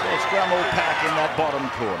 So scrum will pack in that bottom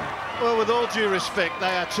corner. Well, with all due respect,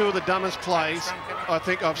 they are two of the dumbest plays I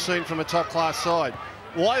think I've seen from a top-class side.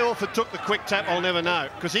 Why Orford took the quick tap, I'll never know,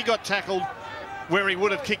 because he got tackled where he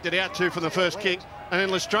would have kicked it out to from the first kick, and then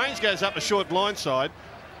Lestrange goes up a short blind side,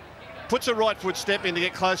 puts a right foot step in to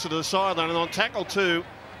get closer to the sideline, and on tackle 2,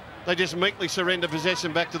 they just meekly surrender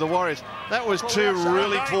possession back to the Warriors. That was two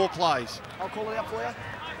really poor plays. I'll call it up for you.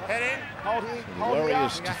 Head in. Hold here. The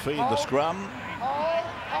Warriors to feed the scrum.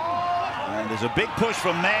 And there's a big push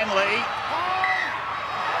from Manly.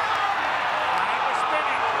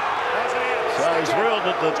 So he's ruled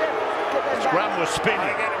that the scrum was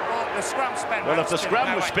spinning. The scrum spin. Well, if the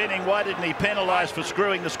scrum was spinning, why didn't he penalise for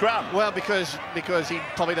screwing the scrum? Well, because he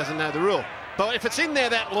probably doesn't know the rule. But if it's in there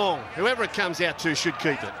that long, whoever it comes out to should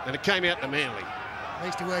keep it. And it came out to Manly. He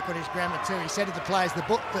used to work on his grammar too. He said to the players, the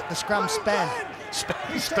book that the scrum span.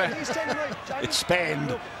 It's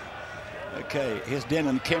spanned. Okay, here's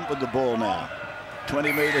Denon Kemp with the ball now.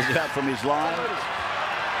 20 metres out from his line.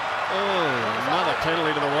 Oh, another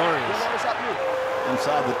penalty to the Warriors.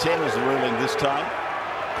 Inside the 10 is the ruling this time.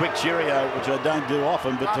 Quick cheerio, which I don't do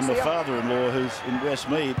often, but to my father-in-law who's in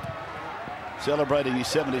Westmead, celebrating his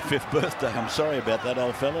 75th birthday. I'm sorry about that,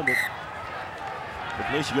 old fella, but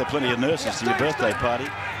at least you got plenty of nurses to your birthday party.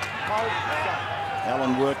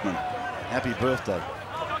 Alan Workman, happy birthday.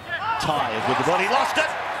 Ty is with the body, lost it.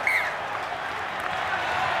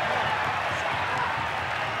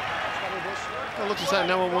 Well, looks as though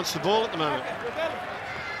no one wants the ball at the moment.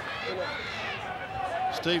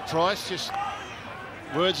 Steve Price, just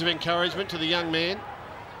words of encouragement to the young man.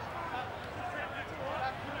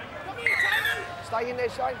 Stay in there,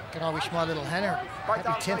 Shane. Can I wish my little Hannah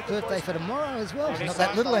happy 10th birthday for tomorrow as well? She's not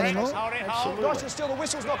that little anymore. Absolutely. Nice and still. The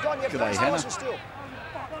whistle's not gone yet. G'day, Hannah. Nice and still.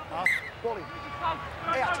 Ball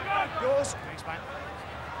out. Yours.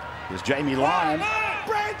 Here's Jamie Lyon.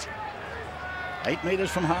 Brent. 8 metres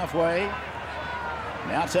from halfway.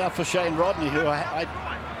 Now it's out for Shane Rodney, who I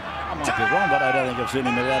might be wrong, but I don't think I've seen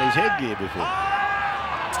him without his headgear before.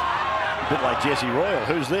 A bit like Jesse Royal.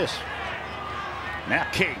 Who's this? Now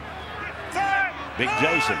King. Big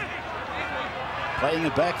Jason. Playing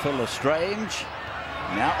it back for Lestrange.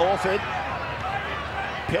 Now Orford.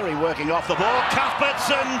 Perry working off the ball.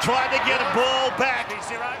 Cuthbertson tried to get a ball back.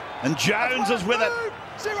 And Jones is with it.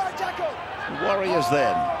 The Warriors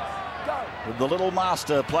then. With the little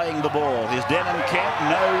master playing the ball. Here's Denon Kemp.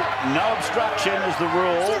 No obstruction is the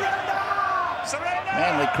rule.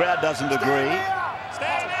 Manly crowd doesn't agree.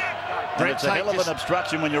 And it's a hell of an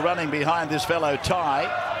obstruction when you're running behind this fellow Ty.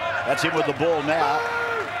 That's him with the ball now.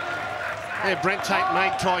 Yeah, Brent Tate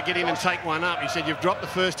may try to get in and take one up. He said, you've dropped the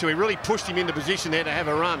first two. He really pushed him into position there to have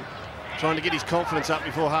a run, trying to get his confidence up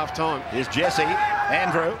before half-time. Here's Jesse.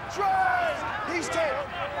 Andrew. He's dead.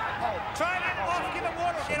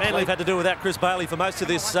 Manly have had to do without Chris Bailey for most of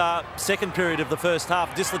this second period of the first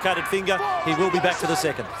half. Dislocated finger. He will be back for the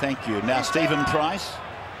second. Thank you. Now Stephen Price.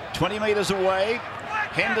 20 metres away.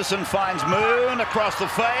 Henderson finds Moon across the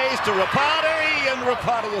face to Rapati, and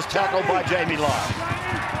Rapati is tackled by Jamie Lyon.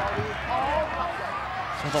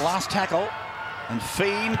 So the last tackle, and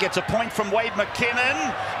Fiend gets a point from Wade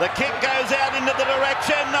McKinnon. The kick goes out into the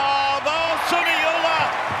direction of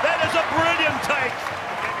Suniula. That is a brilliant take.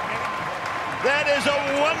 That is a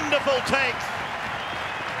wonderful take.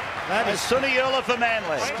 That is Suniula for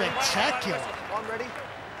Manly. Spectacular. I'm ready.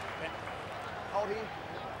 Hold here.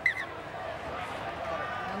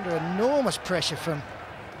 Under enormous pressure from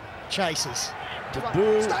chasers.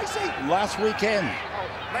 Debut last weekend.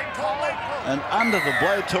 And under the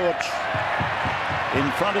blowtorch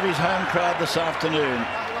in front of his home crowd this afternoon,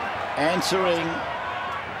 answering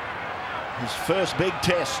his first big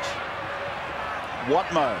test.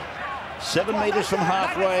 Watmo, 7 metres from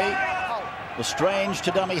halfway. Lestrange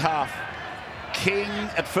to dummy half. King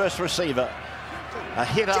at first receiver. A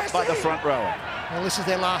hit up by the front rower. Well, this is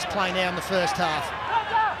their last play now in the first half.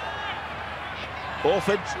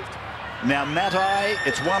 Orford Now Matai,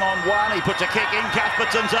 it's one-on-one. He puts a kick in.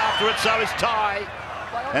 Cuthbertson's after it, so is Ty.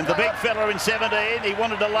 And the big fella in 17, he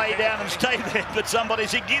wanted to lay down and stay there, but somebody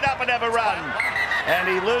said, get up and have a run. And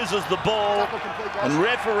he loses the ball. And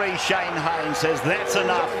referee Shane Haynes says, that's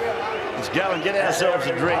enough. Let's go and get ourselves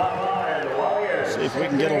a drink. See if we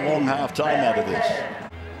can get a long half-time out of this.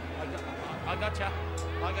 I got you.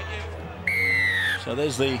 I got you. So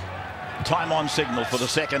there's the time-on signal for the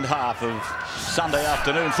second half of Sunday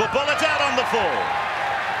afternoon football. It's out on the full.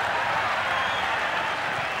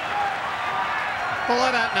 Well,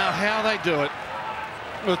 I don't know how they do it.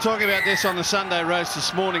 We were talking about this on the Sunday roast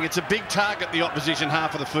this morning. It's a big target, the opposition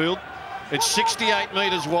half of the field. It's 68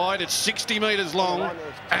 metres wide, it's 60 metres long,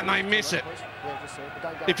 and they miss it.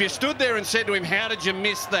 If you stood there and said to him, how did you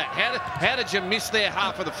miss that? How did you miss their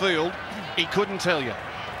half of the field? He couldn't tell you.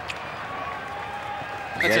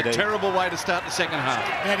 That's a terrible way to start the second half.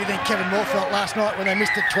 How do you think Kevin Moore felt last night when they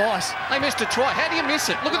missed it twice? They missed it twice. How do you miss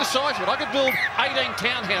it? Look at the size of it. I could build 18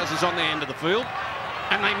 townhouses on the end of the field,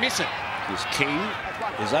 and they miss it. Is King.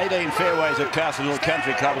 There's 18 fairways at Castle Hill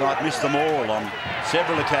Country Club, and I've missed them all on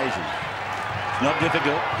several occasions. It's not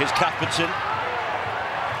difficult. Here's Cuthbertson.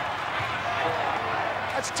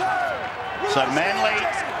 So Manly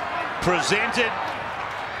presented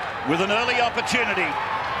with an early opportunity.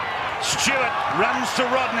 Stewart runs to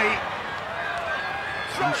Rodney.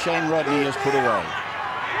 And Shane Rodney is put away.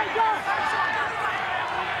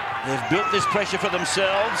 They've built this pressure for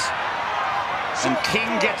themselves. And King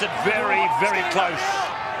gets it very, very close.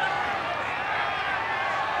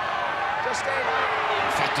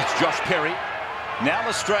 In fact, it's Josh Perry. Now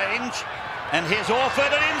Lestrange. And here's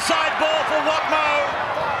Orford, an inside ball for Watmo.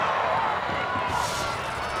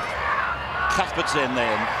 Cuthbertson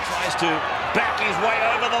then tries to back his way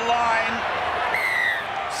over the line.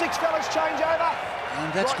 6 fellas change over.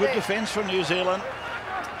 And that's good defence from New Zealand.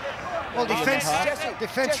 Well,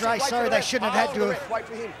 defence race, sorry, they shouldn't have had to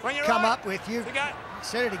have come up with. You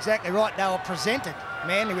said it exactly right. They were presented,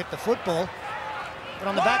 Manly with the football. But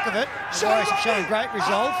on the back of it, the Warriors have shown great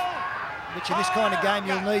resolve, which in this kind of game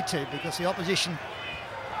you'll need to, because the opposition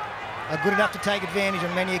are good enough to take advantage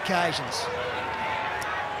on many occasions.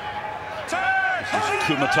 This is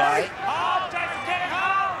Kumatai.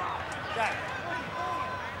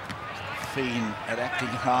 Fiend at acting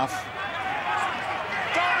half.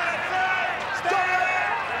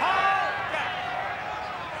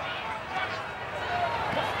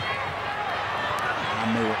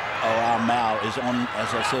 Mao is on,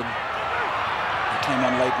 as I said, he came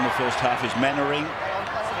on late in the first half. Is Mannering.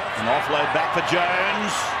 An offload back for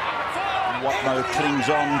Jones. Watmo clings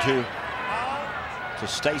on to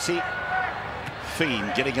Stacey.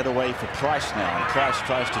 Fiend getting it away for Price now. And Price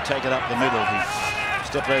tries to take it up the middle. He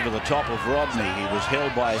stepped over the top of Rodney. He was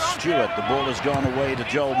held by Stewart. The ball has gone away to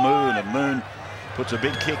Joel Moon, and Moon puts a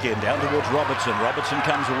big kick in down towards Robertson. Robertson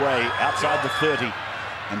comes away outside the 30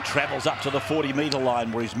 and travels up to the 40-metre line,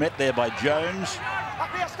 where he's met there by Jones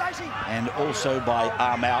and also by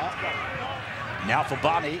Armour. Now for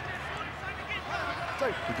Barney.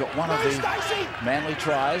 We've got one of the Manly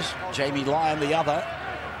tries, Jamie Lyon the other,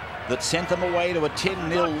 that sent them away to a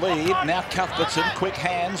 10-0 lead. Now Cuthbertson, quick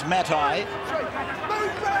hands, Matai.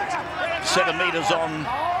 7 metres on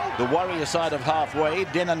the Warrior side of halfway.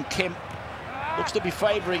 Denon Kemp looks to be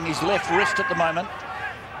favouring his left wrist at the moment.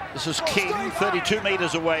 This is King, 32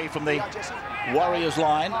 metres away from the Warriors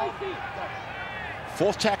line.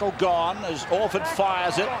 Fourth tackle gone as Orford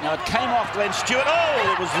fires it. Now it came off Glenn Stewart.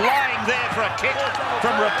 Oh, it was lying there for a kick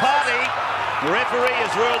from Rapati. The referee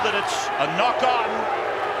has ruled that it's a knock-on.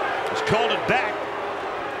 He's called it back.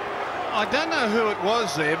 I don't know who it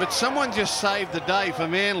was there, but someone just saved the day for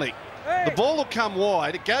Manly. The ball will come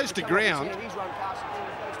wide, it goes to ground,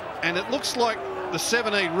 and it looks like the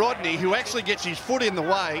 17 Rodney, who actually gets his foot in the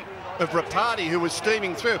way of Rapati, who was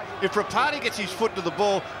steaming through. If Rapati gets his foot to the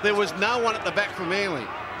ball, there was no one at the back for Manly.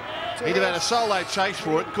 He'd have had a solo chase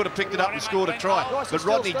for it, could have picked it up and scored a try, but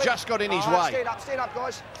Rodney just got in his way. Stand up,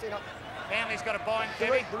 guys. Stand up. Manly's got a bind,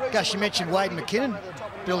 Kevin. Gus, you mentioned Wade McKinnon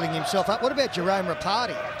building himself up. What about Jerome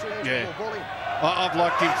Rapati? Yeah, I've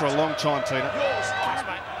liked him for a long time, Peter.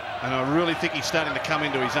 And I really think he's starting to come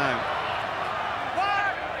into his own.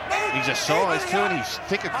 He's a size too, and he's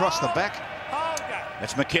thick across the back.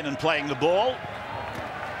 That's McKinnon playing the ball.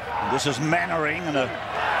 And this is Mannering, and a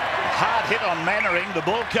hard hit on Mannering. The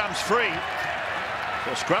ball comes free.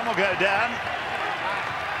 So scrum will go down.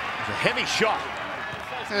 It's a heavy shot.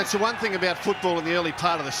 And it's the one thing about football in the early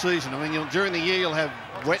part of the season. I mean, during the year you'll have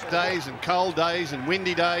wet days and cold days and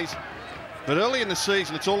windy days. But early in the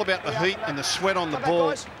season, it's all about the heat and the sweat on the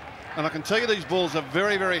ball. And I can tell you these balls are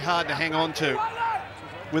very, very hard to hang on to.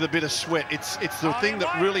 with a bit of sweat. It's the thing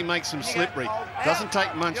that really makes them slippery. Doesn't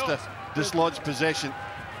take much to dislodge possession.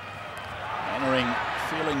 Mannering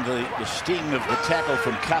feeling the sting of the tackle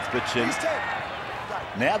from Cuthbertson.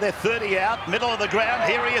 Now they're 30 out, middle of the ground.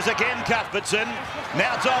 Here he is again, Cuthbertson.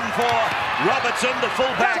 Now it's on for Robertson, the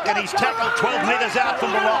full-back, and he's tackled 12 metres out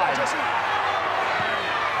from the line.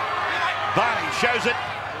 Barney shows it,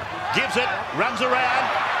 gives it, runs around,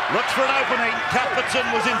 looks for an opening. Cuthbertson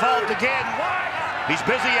was involved again. He's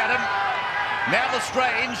busy at him. Now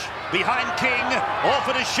Lestrange behind King, all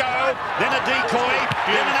for the show, then a decoy,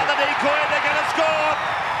 then another decoy, they're going to score.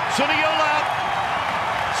 Suniula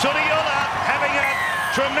having a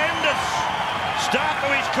tremendous start to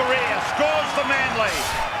his career, scores for Manly.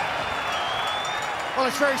 Well,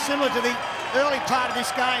 it's very similar to the early part of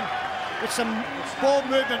this game, with some ball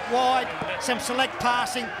movement wide, some select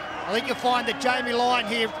passing. I think you'll find that Jamie Lyon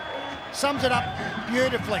here sums it up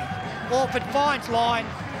beautifully. Orford finds Lyon,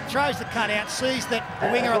 throws the cutout, sees that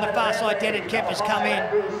the winger on the far side, Denon Kemp, has come in.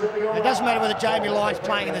 It doesn't matter whether Jamie Lyon's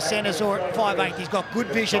playing in the centres or at 5'8", he's got good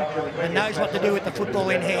vision and knows what to do with the football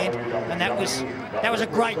in hand. And that was a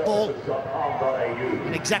great ball,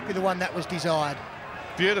 and exactly the one that was desired.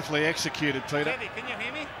 Beautifully executed, Peter. Can you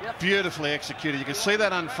hear me? Yep. Beautifully executed. You can see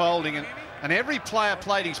that unfolding, and every player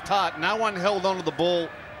played his part. No one held onto the ball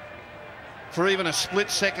for even a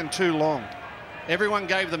split second too long. Everyone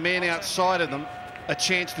gave the man outside of them a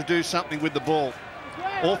chance to do something with the ball.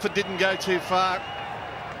 Orford didn't go too far.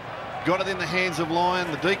 Got it in the hands of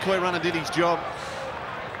Lyon. The decoy runner did his job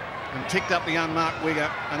and picked up the unmarked winger,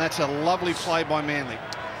 and that's a lovely play by Manly.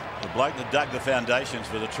 The bloke that dug the foundations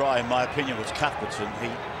for the try, in my opinion, was Cuthbertson. He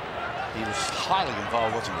was highly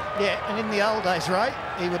involved, wasn't he? Yeah, and in the old days, Ray,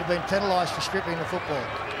 he would have been penalised for stripping the football.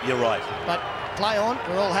 You're right. But play on,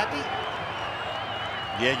 we're all happy.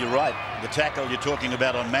 Yeah, you're right. The tackle you're talking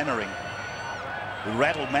about on Mannering, we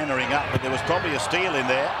rattled Mannering up, but there was probably a steal in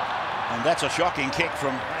there, and that's a shocking kick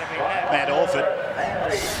from Matt Orford.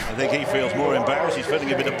 I think he feels more embarrassed. He's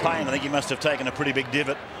feeling a bit of pain. I think he must have taken a pretty big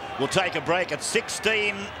divot. We'll take a break at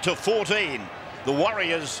 16-14. The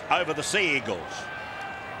Warriors over the Sea Eagles.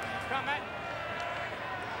 Come, mate.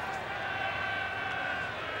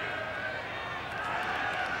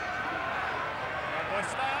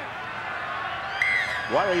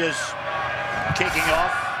 Warriors kicking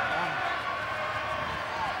off.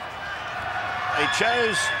 They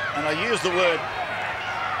chose, and I use the word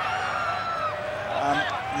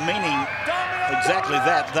meaning exactly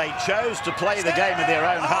that, they chose to play the game in their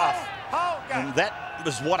own half, and that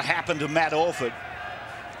was what happened to Matt Orford.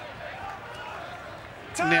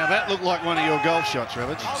 Now that looked like one of your golf shots,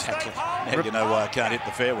 Roberts. Exactly. Now you know why I can't hit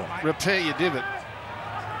the fairway. Repair your divot.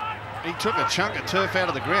 He took a chunk of turf out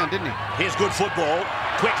of the ground, didn't he? Here's good football.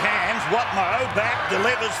 Quick hands. Watmo back,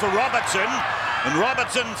 delivers for Robertson. And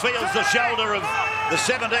Robertson feels the shoulder of the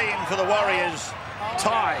 17 for the Warriors.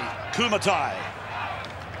 Kumatai.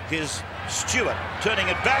 Here's Stewart turning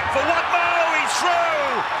it back for Watmo. He's through.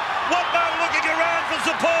 Watmo looking around for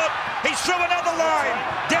support. He's through another line.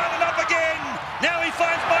 Down and up again. Now he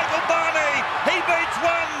finds Michael Barney. He beats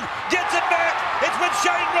one. Gets it back. It's with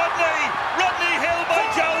Shane Rodney. Rodney held by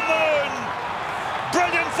Joe Moon.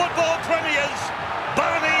 Brilliant football premiers.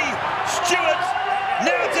 Barney, Stewart.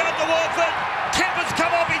 Now it's out to Warford. Kemp has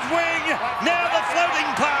come off his wing. Now the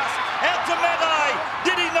floating pass. Out to Matai.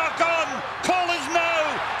 Did he knock on? Call is no.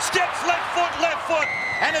 Steps left foot.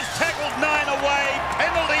 And has tackled 9 away.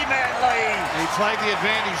 Penalty, Manly. He played the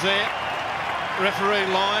advantage there. Referee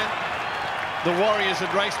Lyon. The Warriors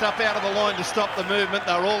had raced up out of the line to stop the movement.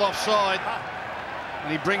 They were all offside.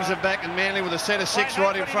 And he brings it back, and Manly with a set of 6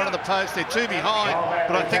 right in front of the post. They're 2 behind,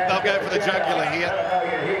 but I think they'll go for the jugular here.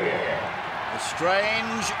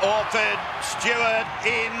 Strange, Orford, Stewart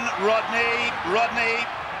in, Rodney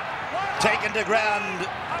taken to ground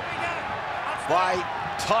by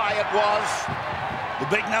Ty it was. The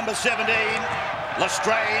big number 17,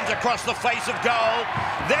 Lestrange across the face of goal.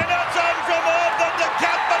 Then it's on from Orford to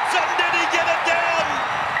Cuthbertson. Did he get it down?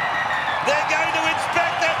 They're going to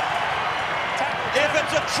inspect it. If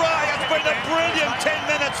it's a try, it's been a brilliant 10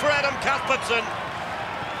 minutes for Adam Cuthbertson.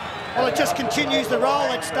 Well, it just continues the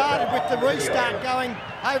roll. It started with the restart going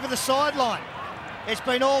over the sideline. It's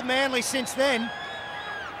been all Manly since then.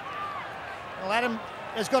 Well, Adam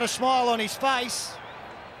has got a smile on his face.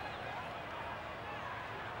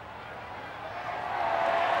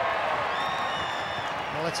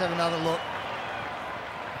 Well, let's have another look.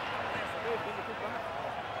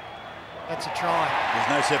 That's a try. There's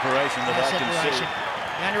no separation that I can see.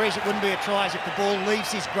 The only reason it wouldn't be a try is if the ball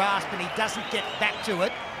leaves his grasp and he doesn't get back to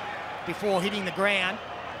it before hitting the ground.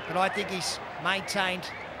 But I think he's maintained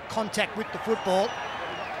contact with the football.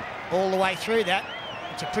 all the way through that.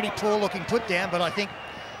 It's a pretty poor-looking put-down, but I think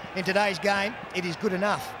in today's game, it is good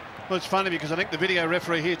enough. Well, it's funny because I think the video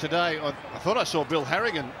referee here today, I thought I saw Bill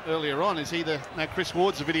Harrigan earlier on. Is he no, Chris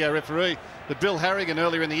Ward's the video referee. But Bill Harrigan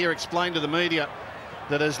earlier in the year explained to the media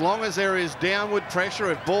that as long as there is downward pressure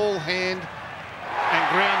of ball, hand and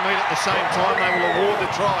ground meat at the same time, they will award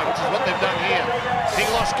the try, which is what they've done here. He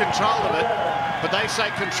lost control of it, but they say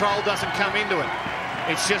control doesn't come into it.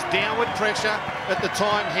 It's just downward pressure at the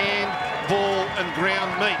time, hand, ball and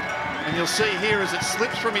ground meat. And you'll see here as it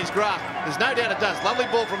slips from his grasp. There's no doubt it does. Lovely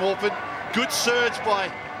ball from Orford. Good surge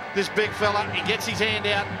by this big fella. He gets his hand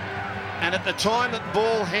out. And at the time that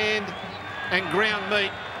ball, hand and ground meet,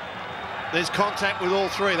 there's contact with all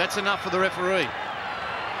three. That's enough for the referee.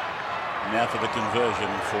 Now for the conversion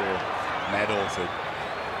for Matt Orford.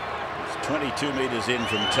 It's 22 metres in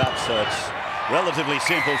from touch, so it's relatively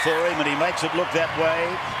simple for him, and he makes it look that way.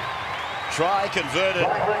 Try converted.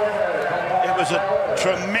 It was a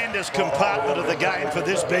tremendous compartment of the game for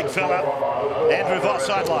this big fella. Andrew Voss,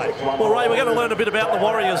 sideline. Well, Ray, we're going to learn a bit about the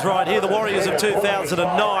Warriors right here, the Warriors of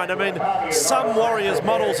 2009. I mean, some Warriors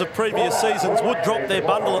models of previous seasons would drop their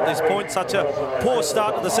bundle at this point, such a poor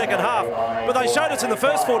start to the second half. But they showed us in the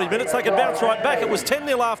first 40 minutes they could bounce right back. It was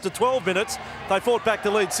 10-0 after 12 minutes. They fought back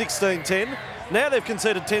to lead 16-10. Now they've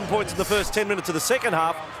conceded 10 points in the first 10 minutes of the second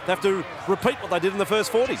half. They have to repeat what they did in the first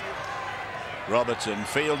 40. Robertson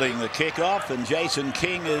fielding the kickoff, and Jason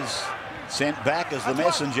King is sent back as the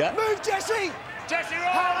messenger. Move, Jesse! Jesse,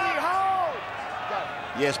 Hold!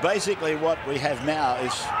 Yes, basically what we have now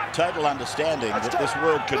is total understanding that this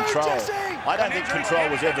word control, I don't think control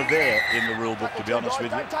was ever there in the rule book, to be honest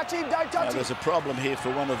with you. Don't touch him, don't touch him. There's a problem here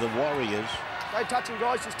for one of the Warriors. Don't touch him,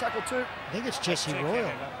 guys, just tackle two. I think it's Jesse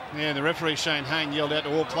Royal. Yeah, the referee Shane Hayne yelled out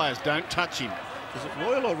to all players, don't touch him. Is it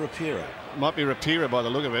Royal or Rapira? Might be Rapira by the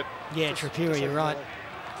look of it. Yeah, it's Rapira, you're right.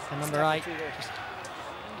 And number 8.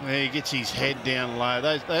 He gets his head down low.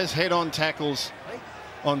 Those head-on tackles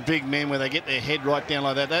on big men where they get their head right down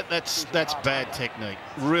like that, that's bad technique.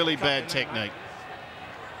 Really bad technique.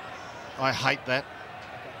 I hate that.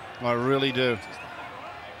 I really do.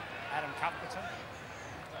 Adam Cuthbertson.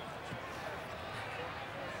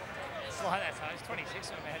 It's like that, so he's 26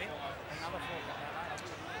 about him. Another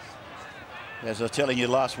 4 As I was telling you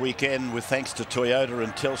last weekend, with thanks to Toyota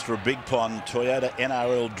and Telstra Big Pond, Toyota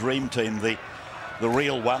NRL Dream Team, the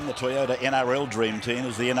real one, the Toyota NRL Dream Team,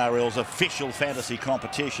 is the NRL's official fantasy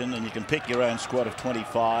competition, and you can pick your own squad of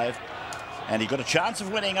 25. And you've got a chance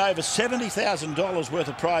of winning over $70,000 worth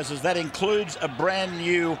of prizes. That includes a brand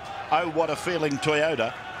new Oh What a Feeling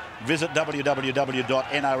Toyota. Visit www.nrl.com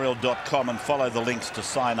and follow the links to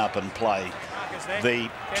sign up and play. The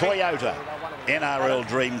Toyota NRL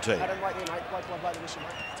Dream Team.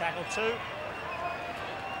 Tackle 2.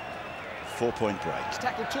 4-point break.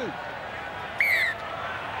 Tackle 2.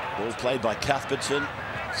 Ball played by Cuthbertson.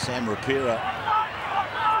 Sam Rapira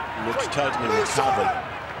looks totally recovered.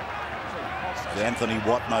 Anthony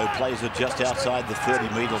Watmough plays it just outside the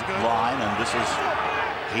 30-metre line, and this is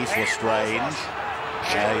Heath Lestrange.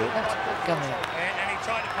 And he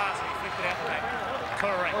tried to pass it, he flicked it out the back.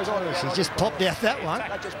 Correct. He just popped out that one.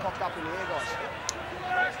 That just popped up in the air,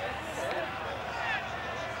 guys.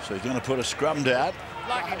 So he's going to put a scrum down.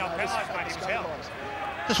 Lucky not penalised, mate, himself.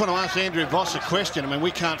 Just want to ask Andrew Voss a question. I mean,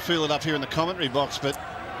 we can't feel it up here in the commentary box, but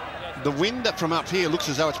the wind from up here looks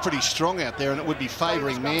as though it's pretty strong out there, and it would be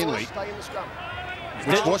favouring Manly,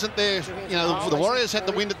 which wasn't there. You know, the Warriors had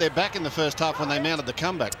the wind at their back in the first half when they mounted the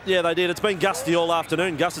comeback. Yeah, they did. It's been gusty all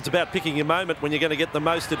afternoon. Gus, it's about picking your moment when you're going to get the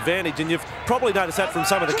most advantage, and you've probably noticed that from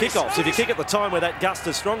some of the kickoffs. If you kick at the time where that gust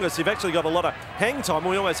is strongest, you've actually got a lot of hang time.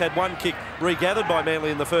 We almost had one kick regathered by Manly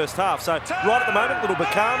in the first half. So right at the moment, a little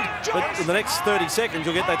becalmed, but in the next 30 seconds,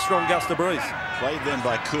 you'll get that strong gust of breeze. Played then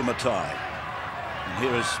by Kumatai. And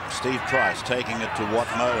here is Steve Price taking it to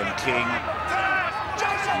Watmough and King.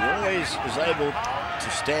 He always is able to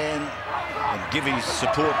stand and give his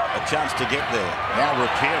support a chance to get there. Now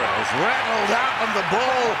Rapira is rattled up and the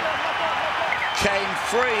ball came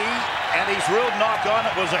free, and he's ruled knock on.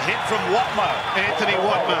 It was a hit from Watmough. Anthony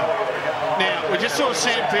Watmough. Now, we just saw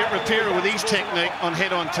Sam Rapira with his technique on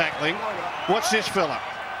head-on tackling. What's this fella?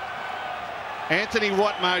 Anthony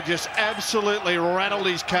Watmough just absolutely rattled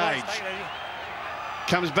his cage.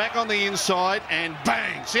 Comes back on the inside and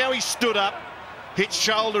bang. See how he stood up, hit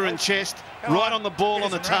shoulder and chest, right on the ball on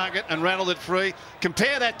the target and rattled it free.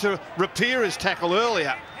 Compare that to Rapira's tackle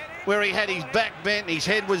earlier, where he had his back bent, his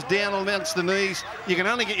head was down amongst the knees. You can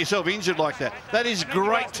only get yourself injured like that. That is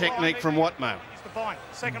great technique from Watmough.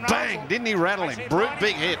 Bang! Didn't he rattle him? Brute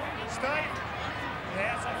big hit.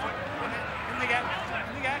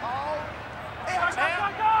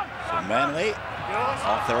 Manly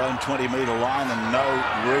off their own 20-metre line and no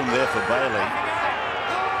room there for Bailey.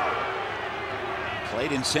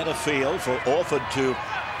 Played in centre field for Orford to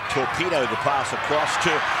torpedo the pass across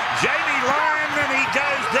to Jamie Lyon, and he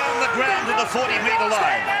goes down the ground to the 40-metre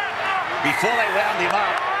line before they round him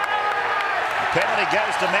up. The penalty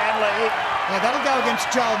goes to Manly. Yeah, that'll go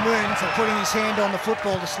against Joel Moon for putting his hand on the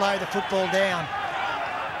football to slow the football down.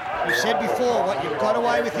 We've said before, what you've got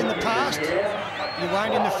away with in the past, you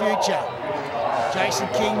won't in the future. Jason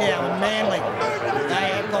King now and Manly,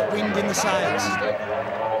 they have got wind in the sails.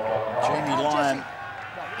 Jamie Lyon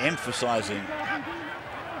emphasising,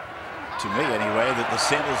 to me anyway, that the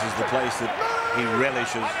centres is the place that he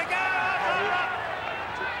relishes.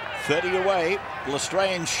 30 away,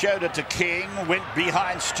 Lestrange showed it to King, went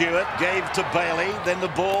behind Stewart, gave to Bailey, then the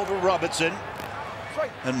ball to Robertson.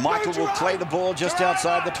 And Michael will play the ball just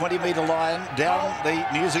outside the 20-metre line, down the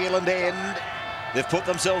New Zealand end. They've put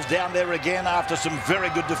themselves down there again after some very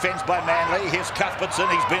good defence by Manly. Here's Cuthbertson,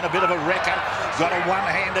 he's been a bit of a wrecker. Got a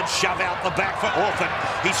one-handed shove out the back for Orford.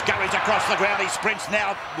 He scurries across the ground, he sprints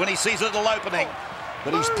now when he sees a little opening.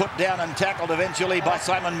 But he's put down and tackled eventually by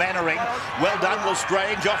Simon Mannering. Well done,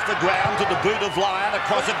 Lestrange off the ground to the boot of Lyon.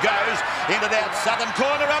 Across it goes into that southern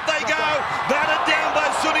corner. Up they go. Batted down by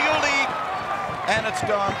Suniuli. And it's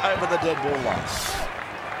gone over the dead ball line.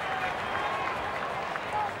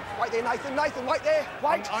 Wait there, Nathan. Nathan, wait there.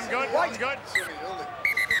 Wait. I'm good. Wait. I'm good.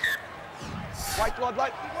 Wait till I blow.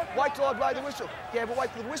 Wait till I blow the whistle. Yeah, but wait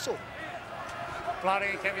for the whistle.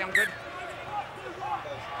 Bloody Kevy, I'm good.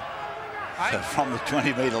 So from the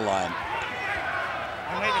 20-metre line,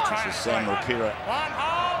 this is Sam Rapira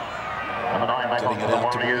getting it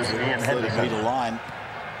out towards the 30-metre line.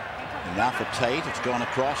 And now for Tate, it's gone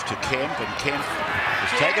across to Kemp, and Kemp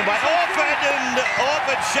is taken by Orford, and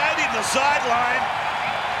Orford showed him the sideline.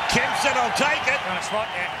 Kemp said, I'll take it.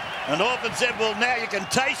 And Orford said, well, now you can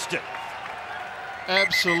taste it.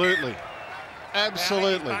 Absolutely.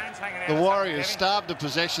 Absolutely. The Warriors starved the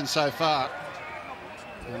possession so far.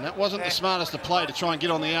 And that wasn't the smartest of play to try and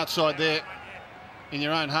get on the outside there in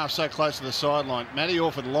your own half so close to the sideline. Matty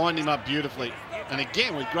Orford lined him up beautifully. And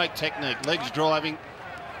again, with great technique. Legs driving,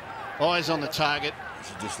 eyes on the target.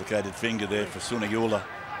 It's a dislocated finger there for Suniula.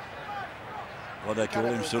 What do they call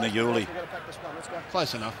him? Suniuli.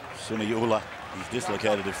 Close enough. Suniula. He's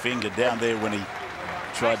dislocated a finger down there when he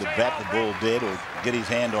tried to bat the ball dead or get his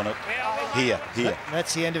hand on it. Here.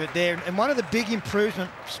 That's the end of it there. And one of the big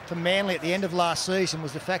improvements for Manly at the end of last season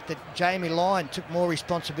was the fact that Jamie Lyon took more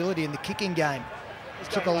responsibility in the kicking game. He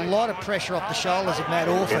took a lot of pressure off the shoulders of Matt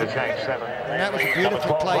Orford. And that was a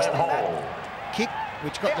beautifully placed kick,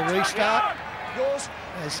 which got the restart.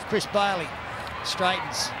 As Chris Bailey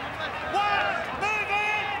straightens.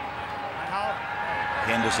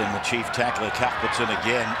 Henderson, the chief tackler, Cuthbertson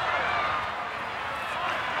again.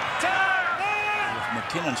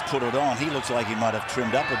 McKinnon's put it on. He looks like he might have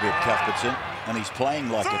trimmed up a bit, Cuthbertson, and he's playing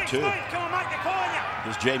like it too.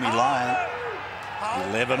 Here's Jamie Lyon,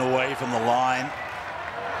 11 away from the line.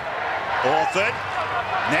 Orford,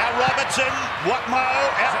 now Robertson, Watmo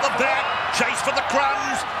out the back, chase for the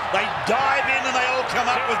crumbs. They dive in and they all come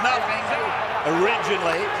up with nothing.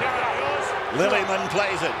 Originally, Lillyman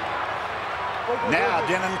plays it. Now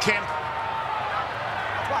Denon Kemp.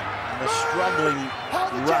 A struggling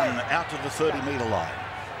run out to the 30-metre line.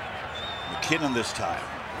 McKinnon this time.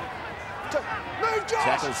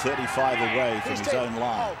 Tackle 35 away from his own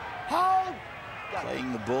line.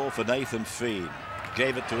 Playing the ball for Nathan Feed.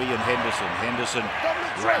 Gave it to Ian Henderson. Henderson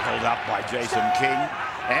rattled up by Jason King.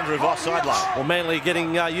 Andrew Voss sideline. Well, Manly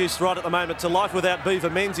getting used right at the moment to life without Beaver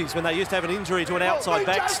Menzies. When they used to have an injury to an outside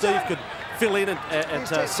back, Steve could fill in at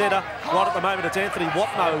centre. Right at the moment, it's Anthony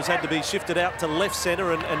Watmo who's had to be shifted out to left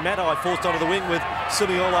centre, and Matai forced onto the wing with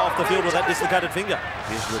Suniola off the field with that dislocated finger.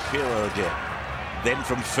 Here's Rapira again. Then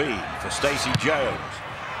from Feed for Stacey Jones.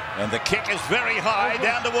 And the kick is very high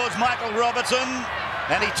down towards Michael Robertson.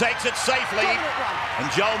 And he takes it safely. And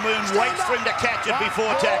Joel Moon waits for him to catch it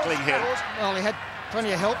before tackling him. Well, he had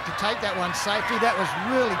plenty of help to take that one safely. That was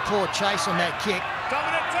really poor chase on that kick.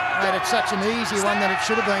 Made it such an easy one that it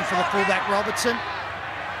should have been for the fullback Robertson.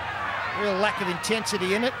 Real lack of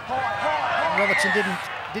intensity in it. And Robertson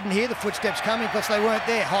didn't hear the footsteps coming because they weren't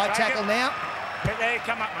there. High tackle now. Get there,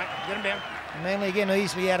 come up, mate. Get him down. And Manly again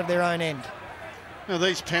easily out of their own end. Now,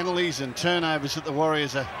 these penalties and turnovers that the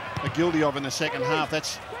Warriors are guilty of in the second half,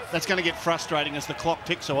 that's going to get frustrating as the clock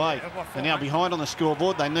ticks away. They're now behind on the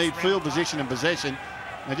scoreboard. They need field position and possession.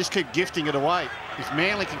 They just keep gifting it away. If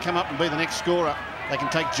Manly can come up and be the next scorer, they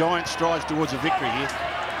can take giant strides towards a victory here.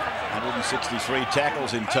 163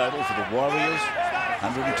 tackles in total for the Warriors.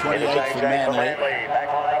 128 for Manly.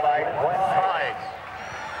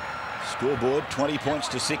 Scoreboard 20 points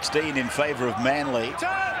to 16 in favour of Manly.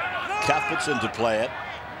 Cuthbertson to play it.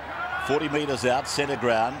 40 metres out, centre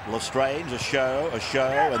ground. Lestrange, a show,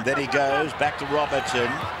 and then he goes back to Robertson.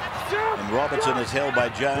 And Robertson is held by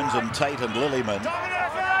Jones and Tate and Lillyman.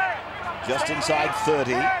 Just inside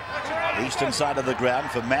 30. Eastern side of the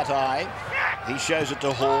ground for Matai. He shows it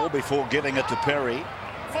to Hall before giving it to Perry.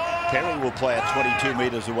 Perry will play it 22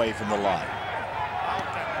 metres away from the line.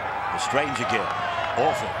 Lestrange again.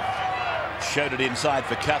 Awful. Showed it inside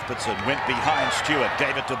for Cuthbertson, went behind Stewart,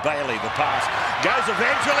 gave it to Bailey, the pass goes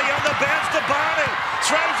eventually on the bounce to Barney,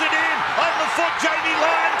 throws it in, on the foot, Jamie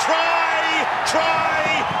Lyon, try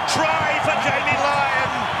for Jamie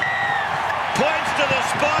Lyon, points to the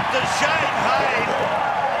spot to Shane Hayne,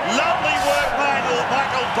 lovely work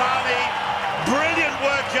Michael Barney, brilliant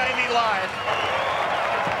work Jamie Lyon.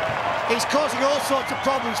 He's causing all sorts of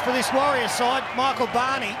problems for this Warriors side, Michael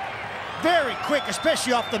Barney, very quick,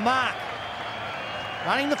 especially off the mark.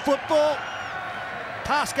 Running the football,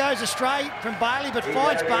 pass goes astray from Bailey, but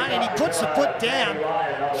finds Barney and he puts the foot down,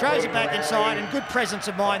 throws it back inside, and good presence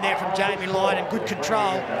of mind there from Jamie Lyon and good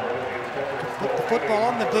control. Put the football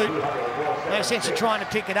on the boot, no sense of trying to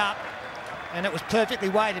pick it up, and it was perfectly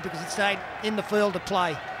weighted because it stayed in the field to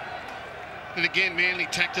play. And again, Manly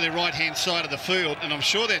tack to their right-hand side of the field, and I'm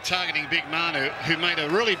sure they're targeting Big Manu, who made a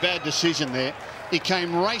really bad decision there. He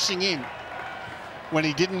came racing in when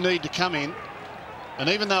he didn't need to come in. And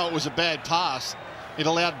even though it was a bad pass, it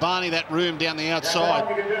allowed Barney that room down the outside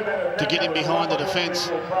to get him behind the defence.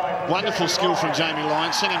 Wonderful skill from Jamie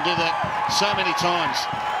Lyon. Seen him do that so many times.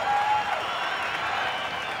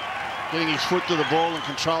 Getting his foot to the ball and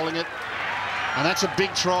controlling it. And that's a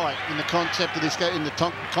big try in the concept of this game, in the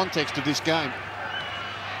context of this game.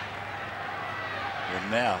 And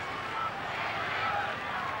now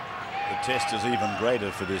the test is even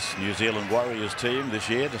greater for this New Zealand Warriors team this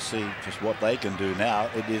year to see just what they can do now.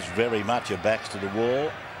 It is very much a backs to the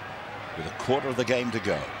wall with a quarter of the game to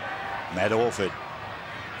go. Matt Orford,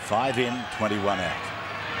 5 in, 21 out.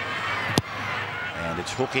 And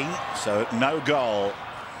it's hooking, so no goal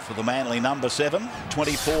for the Manly number 7,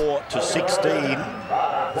 24 to 16.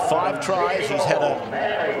 5 tries. He's had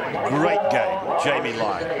a great game, Jamie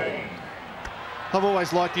Lyon. I've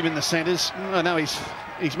always liked him in the centres. I know he's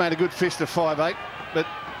made a good fist of 5'8", but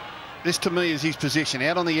this to me is his position,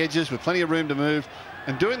 out on the edges with plenty of room to move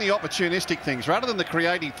and doing the opportunistic things rather than the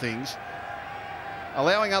creative things,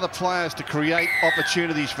 allowing other players to create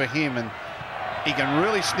opportunities for him, and he can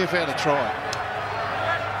really sniff out a try.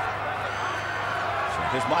 So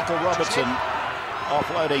here's Michael Robertson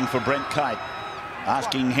offloading for Brent Kite,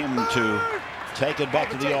 asking him to take it back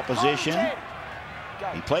to the opposition.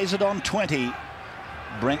 He plays it on 20.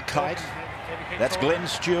 Brent Kite. That's Glenn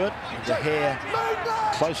Stewart, the hair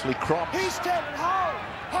closely cropped.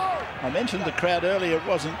 I mentioned the crowd earlier, it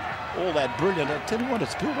wasn't all that brilliant. I tell you what,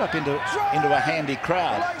 it's built up into a handy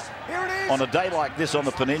crowd. On a day like this on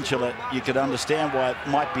the peninsula, you could understand why it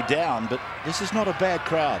might be down, but this is not a bad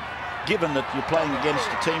crowd, given that you're playing against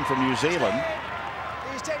a team from New Zealand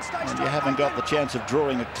and you haven't got the chance of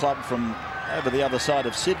drawing a club from over the other side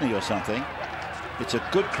of Sydney or something. It's a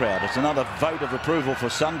good crowd. It's another vote of approval for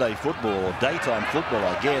Sunday football, or daytime football,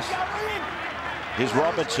 I guess. Here's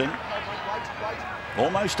Robertson,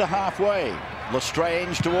 almost to halfway.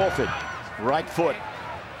 Lestrange to Orford, right foot.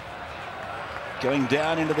 Going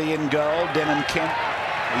down into the in goal, Denon Kemp.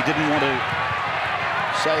 He didn't want to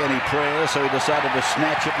say any prayers, so he decided to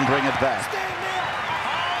snatch it and bring it back.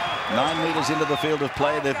 9 metres into the field of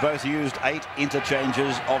play, they've both used 8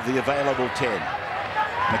 interchanges of the available 10.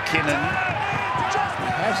 McKinnon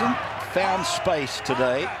hasn't found space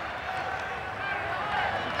today.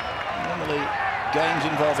 Normally, games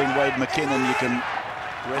involving Wade McKinnon, you can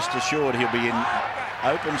rest assured he'll be in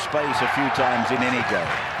open space a few times in any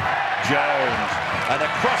game. Jones, and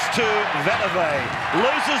across to Vanavay,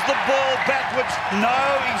 loses the ball backwards. No,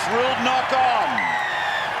 he's ruled knock on.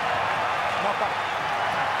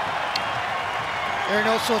 They're in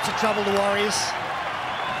all sorts of trouble, the Warriors.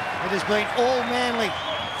 It has been all Manly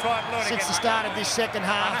since the start of this second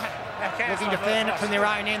half, looking to fan it from their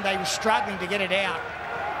own end. They were struggling to get it out.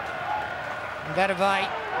 And Vanavay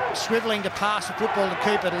swivelling to pass the football to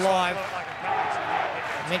keep it alive.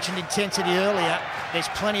 I mentioned intensity earlier. There's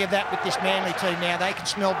plenty of that with this Manly team now. They can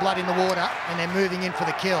smell blood in the water and they're moving in for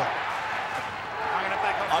the kill.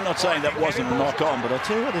 I'm not saying that wasn't a knock-on, but I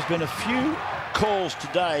tell you what, there's been a few calls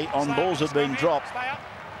today on balls that have been dropped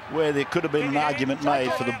where there could have been an argument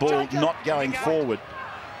made for the ball not going forward.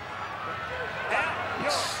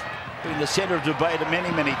 It's been the centre of debate many,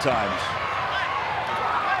 many times.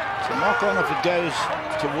 It's a knock-on if it goes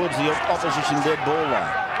towards the opposition dead ball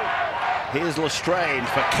line. Here's Lestrange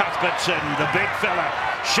for Cuthbertson, the big fella.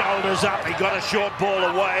 Shoulders up, he got a short ball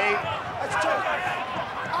away.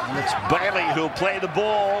 And it's Bailey who'll play the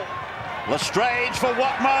ball. Lestrange for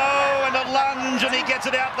Watmo, and a lunge, and he gets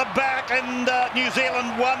it out the back, and New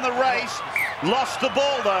Zealand won the race. Lost the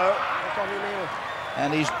ball though.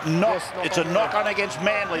 And he's not, it's a knock-on against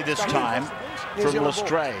Manly this time from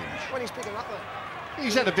Lestrange.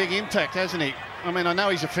 He's had a big impact, hasn't he? I mean, I know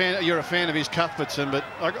he's a fan, you're a fan of his, Cuthbertson, but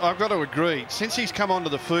I've got to agree, since he's come onto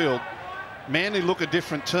the field, Manly look a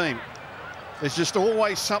different team. There's just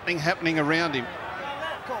always something happening around him.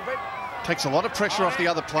 Takes a lot of pressure off the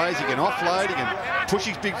other players. He can offload, he can push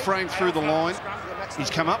his big frame through the line. He's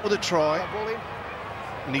come up with a try,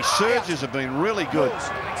 and his surges have been really good.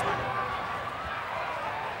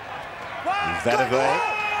 Vatavay,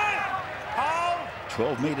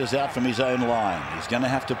 12 metres out from his own line. He's going to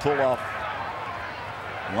have to pull off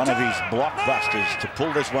one of his blockbusters to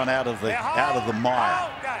pull this one out of the mire.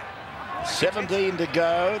 17 to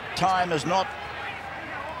go. Time is not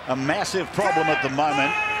a massive problem at the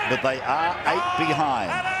moment, but they are 8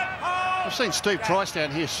 behind. I've seen Steve Price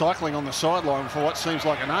down here cycling on the sideline for what seems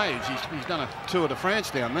like an age. He's done a Tour de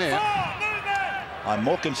France down there. I'm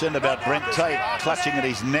more concerned about Brent Tate clutching at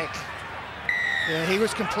his neck. Yeah, he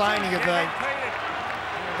was complaining of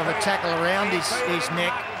a tackle around his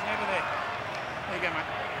neck.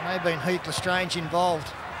 May have been Heath Lestrange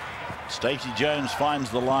involved. Stacey Jones finds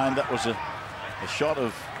the line. That was a shot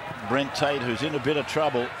of Brent Tate, who's in a bit of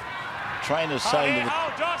trouble. Trainer's saying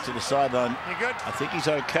to the sideline, I think he's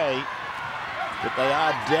okay, but they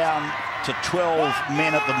are down to 12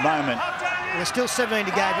 men at the moment. There's still 17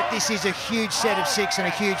 to go, but this is a huge set of 6 and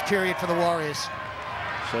a huge period for the Warriors.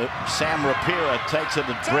 So Sam Rapira takes it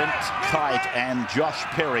to Brent Kite and Josh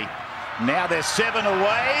Perry. Now they're 7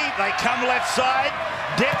 away. They come left side.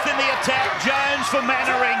 Depth in the attack. Jones for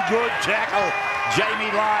Mannering. Good tackle.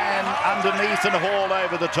 Jamie Lyon underneath and Hall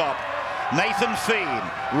over the top. Nathan Feen,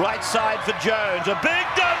 right side for Jones. A big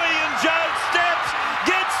dummy, and Jones steps,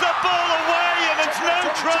 gets the ball away, and it's no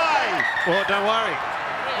try. Well, don't worry.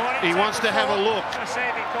 He wants to have a look.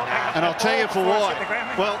 And I'll tell you for what.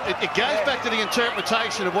 Well, it goes back to the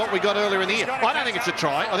interpretation of what we got earlier in the year. I don't think it's a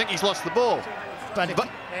try. I think he's lost the ball.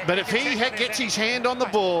 But if he gets his hand on the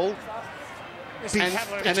ball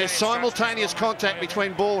and there's simultaneous contact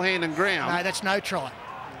between ball, hand and ground. No, that's no try.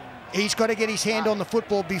 He's got to get his hand on the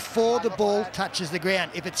football before the ball touches the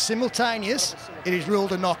ground. If it's simultaneous, it is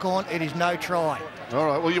ruled a knock-on. It is no try. All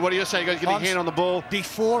right. Well, what do you say? Get his hand on the ball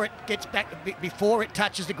before it gets back, before it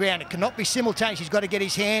touches the ground. It cannot be simultaneous. He's got to get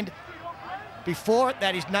his hand before it.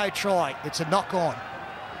 That is no try. It's a knock-on.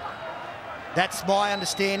 That's my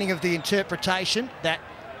understanding of the interpretation. That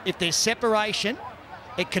if there's separation,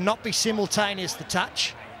 it cannot be simultaneous. The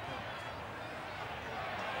touch.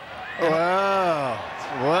 Wow.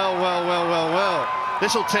 Well.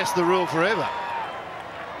 This will test the rule forever,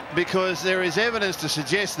 because there is evidence to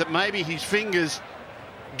suggest that maybe his fingers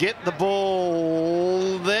get the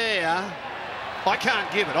ball there. I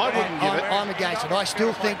can't give it. I wouldn't give it. I'm against it. I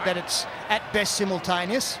still think that it's at best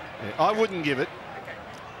simultaneous. Yeah, I wouldn't give it.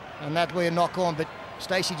 And that'd be a knock-on, but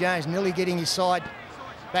Stacey Jones nearly getting his side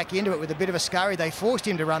back into it with a bit of a scurry. They forced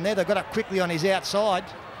him to run there. They got up quickly on his outside.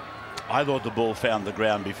 I thought the ball found the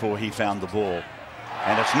ground before he found the ball.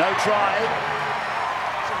 And it's no try.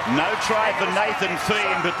 No try for Nathan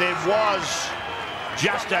Feen, but there was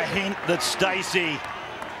just a hint that Stacey,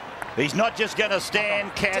 he's not just going to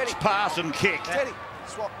stand, catch, pass and kick.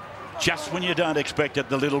 Just when you don't expect it,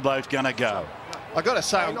 the little boat's going to go. I've got to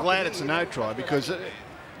say, I'm glad it's a no try, because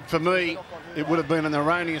for me, it would have been an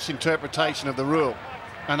erroneous interpretation of the rule.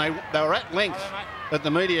 And they were at length at the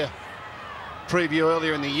media preview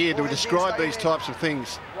earlier in the year to describe these types of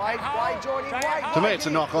things. To me, it's a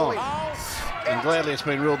knock-on, and gladly it's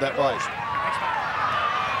been ruled that way.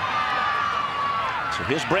 So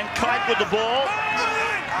here's Brent Kite with the ball.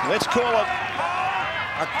 Let's call it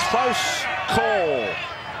a close call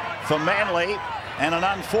for Manly and an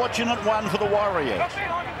unfortunate one for the Warriors.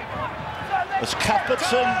 As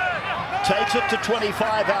Cuthbertson takes it to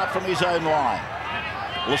 25 out from his own line.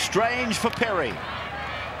 Lestrange for Perry.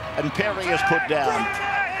 And Perry is put down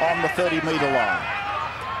on the 30-metre line.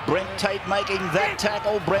 Brent Tate making that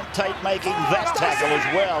tackle. Brent Tate making that tackle as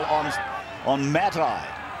well on Matai.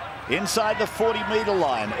 Inside the 40-metre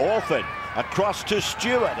line, Orford across to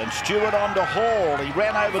Stewart, and Stewart on to Hall. He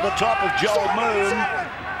ran over the top of Joel Moon.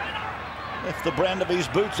 Left the brand of his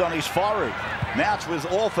boots on his forehead. Now it's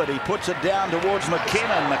with Orford. He puts it down towards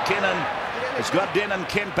McKinnon. McKinnon has got Denon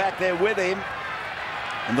Kent back there with him.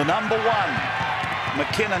 And the number 1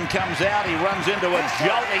 McKinnon comes out. He runs into a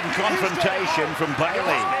jolting confrontation from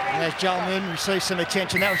Bailey. And as Joel Moon received some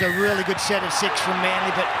attention, that was a really good set of 6 from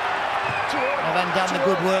Manly, but they've undone the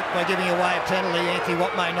good work by giving away a penalty. Anthony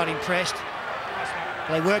Watmay not impressed.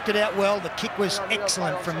 They worked it out well. The kick was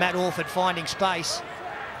excellent from Matt Orford, finding space.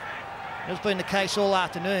 That's been the case all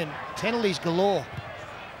afternoon. Penalties galore.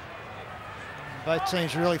 Both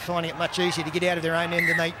teams really finding it much easier to get out of their own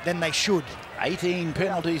end than they should. 18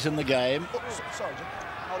 penalties in the game.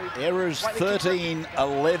 Errors 13,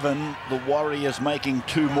 11. The Warriors making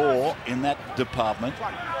 2 more in that department.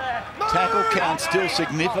 Tackle count still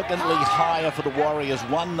significantly higher for the Warriors.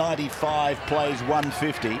 195 plays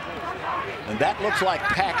 150. And that looks like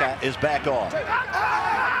Packer is back on.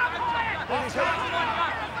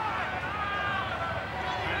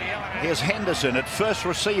 Here's Henderson at first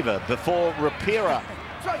receiver before Rapira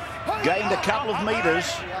gained a couple of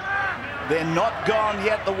metres. They're not gone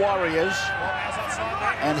yet, the Warriors.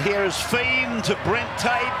 And here's Fiend to Brent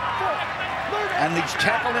Tate. And he's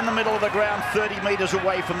tackled in the middle of the ground, 30 metres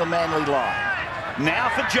away from the Manly line. Now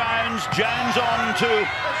for Jones. Jones on to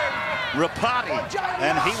Rapati,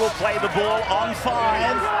 and he will play the ball on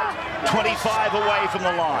 5, 25 away from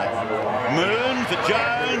the line. Moon for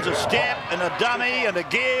Jones, a step and a dummy and a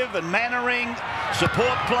give, and Mannering,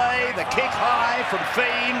 support play, the kick high from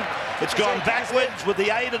Fiend. It's gone backwards with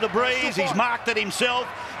the aid of the breeze. He's marked it himself.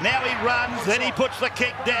 Now he runs, then he puts the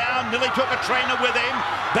kick down. Nearly took a trainer with him.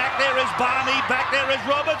 Back there is Barney, back there is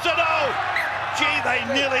Robertson. Oh, gee, they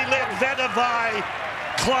nearly let Vatavai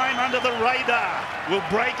climb under the radar. Will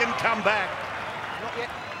break and come back. Not yet.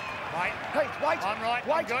 Wait. Hey, wait. I'm right.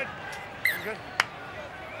 Wait. I'm good. I'm good.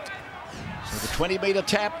 So the 20-metre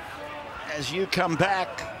tap as you come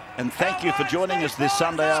back. And thank you for joining us this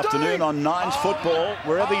Sunday afternoon on Nines Football,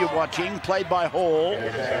 wherever you're watching, played by Hall.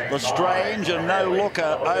 Lestrange, and no looker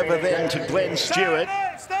over then to Glenn Stewart.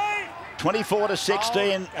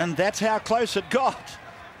 24-16, and that's how close it got.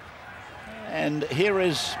 And here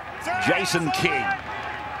is Jason King,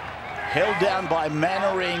 held down by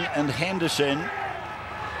Mannering and Henderson.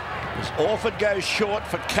 As Orford goes short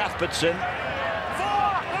for Cuthbertson.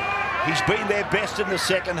 He's been their best in the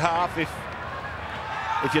second half.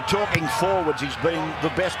 If you're talking forwards, he's been the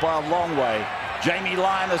best by a long way. Jamie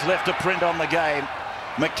Lyon has left a print on the game.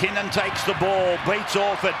 McKinnon takes the ball, beats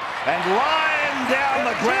Orford, and Lyon down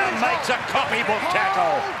the ground makes a copybook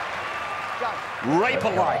tackle.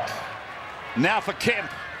 Raper-like. Now for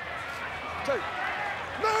Kemp.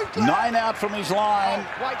 9 out from his line.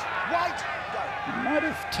 He might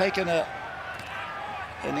have taken an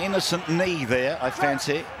innocent knee there, I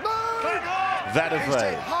fancy.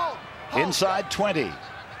 Vatavai inside 20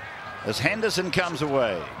 as Henderson comes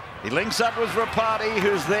away. He links up with Rapati,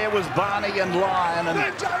 who's there with Barney and Lyon, and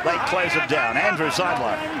they close it down. Andrew,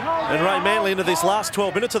 sideline. And Ray, Manly into this last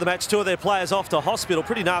 12 minutes of the match, 2 of their players off to hospital.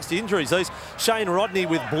 Pretty nasty injuries these. Shane Rodney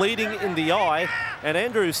with bleeding in the eye, and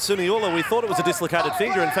Andrew Suniula, we thought it was a dislocated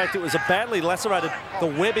finger. In fact, it was a badly lacerated, the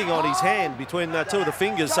webbing on his hand between 2 of the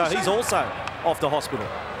fingers, so he's also off to hospital.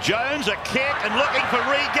 Jones a kick and looking for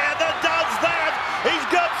regather, does that. He's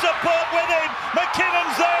got support with him.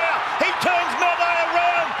 McKinnon's there. He turns Maddie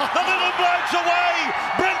around. The little bloke's away.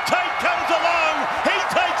 Brent Tate comes along. He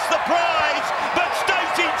takes the prize. But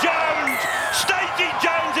Stacey Jones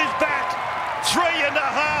is back.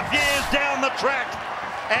 3.5 years down the track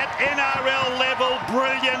at NRL level.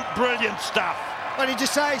 Brilliant, brilliant stuff. What did you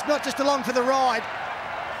say? He's not just along for the ride.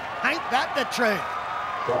 Ain't that the truth?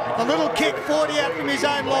 A little kick 40 out from his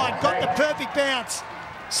own line. Got the perfect bounce.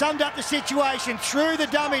 Summed up the situation. Threw the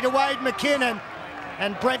dummy to Wade McKinnon.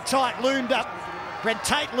 And Brent Tate loomed up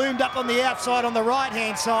on the outside on the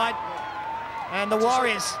right-hand side. And the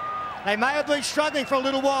Warriors, they may have been struggling for a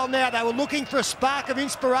little while now. They were looking for a spark of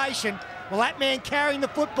inspiration. Well, that man carrying the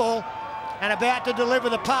football and about to deliver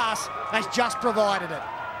the pass has just provided it.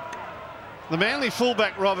 The Manly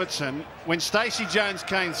fullback Robertson, when Stacey Jones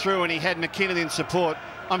came through and he had McKinnon in support,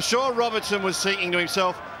 I'm sure Robertson was thinking to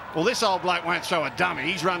himself, well, this old bloke won't throw a dummy.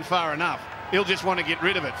 He's run far enough. He'll just want to get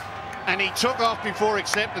rid of it. And he took off before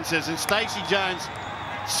acceptances, and Stacey Jones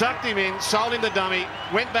sucked him in, sold him the dummy,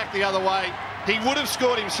 went back the other way. He would have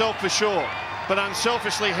scored himself for sure, but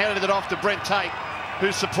unselfishly handed it off to Brent Tate,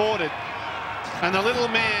 who supported. And the little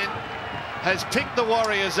man has picked the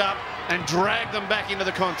Warriors up and dragged them back into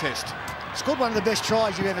the contest. Scored one of the best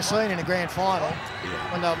tries you've ever seen in a grand final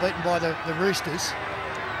when they were beaten by the Roosters.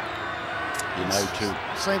 You know, too.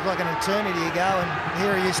 Seems like an eternity ago, and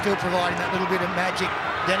here he is still providing that little bit of magic.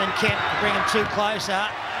 Denon Kemp to bring him too closer.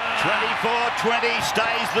 24-20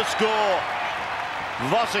 stays the score.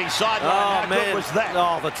 Vossi sideline. How good was that?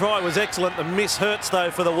 Oh, the try was excellent. The miss hurts, though,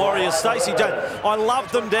 for the Warriors. Stacey Jones, I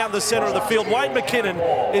love them down the centre of the field. Wade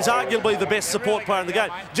McKinnon is arguably the best support player in the game.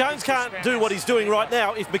 Jones can't do what he's doing right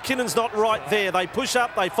now if McKinnon's not right there. They push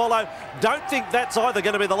up, they follow. Don't think that's either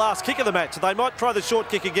going to be the last kick of the match. They might try the short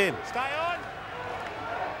kick again. Stay on.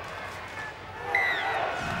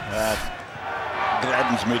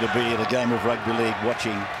 Gladdens me to be at a game of rugby league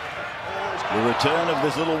watching the return of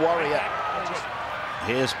this little Warrior.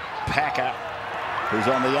 Here's Packer, who's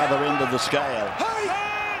on the other end of the scale.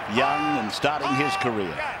 Young and starting his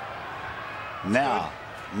career. Now,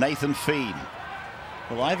 Nathan Feed.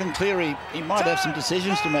 Well, Ivan Cleary, he might have some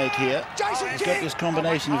decisions to make here. He's got this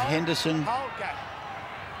combination of Henderson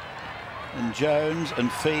and Jones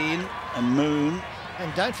and Feed and Moon.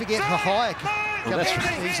 And don't forget Hahaya.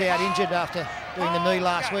 He's out injured after doing the knee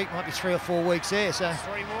last week. Might be 3 or 4 weeks there. So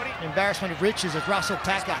an embarrassment of riches as Russell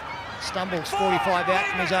Packer stumbles 45 out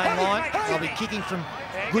from his own line. They'll be kicking from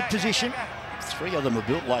good position. 3 of them are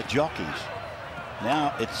built like jockeys.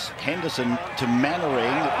 Now it's Henderson to Mannering.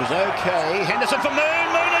 It was okay. Henderson for Moon.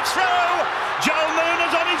 Moon it's through. Joel Moon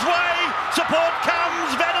is on his way. Support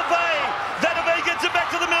comes. Vadavay. Vadavay gets it back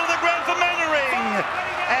to the middle of the ground for Mannering.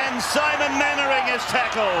 And Simon Mannering is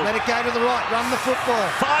tackled. Let it go to the right. Run the football.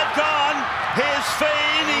 5 gone. Here's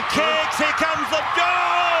Feen. He kicks. Here comes the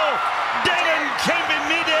goal. Denon Kemp in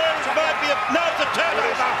mid-air. It might be no, it's a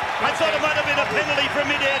turnover. I thought it might have been a penalty for a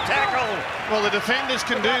mid-air tackle. Well, the defenders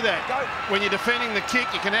can do that. When you're defending the kick,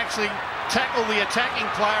 you can actually tackle the attacking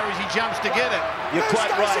player as he jumps to get it. You're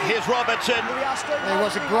quite right. Here's Robertson. There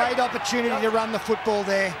was a great opportunity to run the football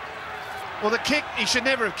there. Well, the kick, he should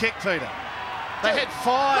never have kicked, Peter. They had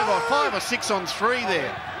 5 or 6 on 3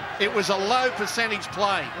 there. It was a low percentage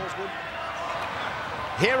play.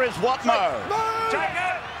 Here is Watmo.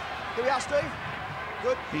 Here we are, Steve.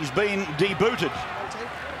 Good. He's been debooted.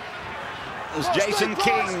 As Jason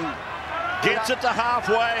King gets it to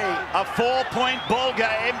halfway. A 4-point ball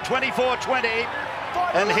game, 24-20.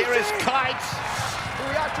 And here is Kites.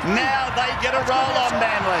 Now they get a roll on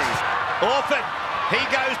Manly. Orford. He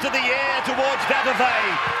goes to the air towards Vatavay.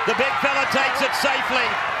 The big fella takes it safely.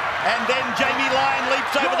 And then Jamie Lyon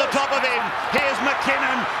leaps over the top of him. Here's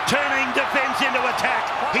McKinnon turning defence into attack.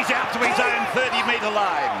 He's out to his own 30-metre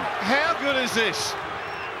line. How good is this?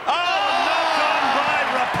 Oh, knocked on by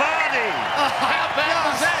Rapati. How bad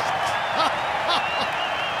was that?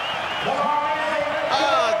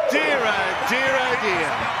 Oh, dear, oh, dear, oh, dear.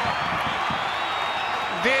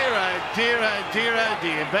 Dear, oh, dear, oh, dear, oh,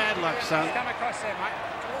 dear. Bad luck, son. Come across there, mate.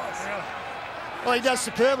 Well, he does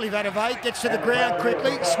superbly, Vadavay. Gets to the ground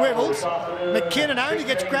quickly, swivels. McKinnon only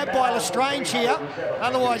gets grabbed by Lestrange here.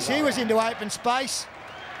 Otherwise, he was into open space.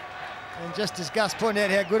 And just as Gus pointed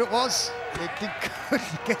out how good it was, it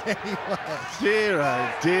couldn't get anywhere. Dear,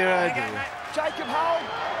 oh, dear, oh, dear. Jacob Hull.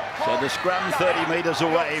 So the scrum 30 metres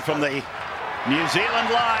away from the New Zealand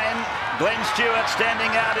line. Glenn Stewart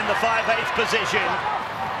standing out in the 5/8 position.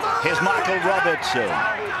 Here's Michael Robertson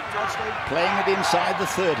playing it inside the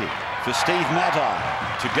 30 for Steve Matai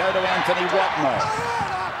to go to Anthony Watmo.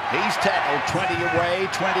 He's tackled 20 away,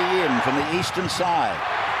 20 in from the eastern side.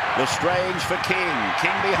 Lestrange for King.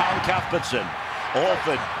 King behind Cuthbertson.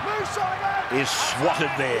 Orford is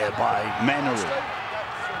swatted there by Mannering.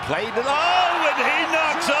 Played it. Oh, and he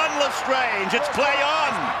knocks on Lestrange. It's play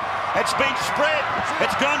on. It's been spread.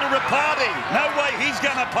 It's gone to Rapati. No way he's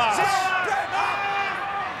going to pass.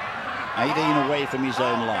 18 away from his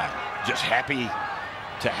own line. Just happy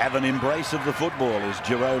to have an embrace of the football is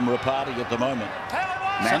Jerome Rapati at the moment.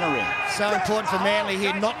 Mannering. So important for Manly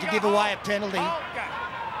here not to give away a penalty.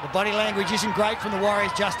 The body language isn't great from the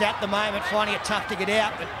Warriors just at the moment, finding it tough to get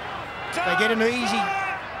out, but they get an easy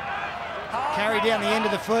carry down the end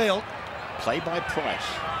of the field. Play by Price.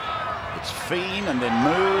 It's Feen and then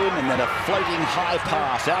Moon and then a floating high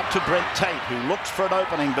pass out to Brent Tate, who looks for an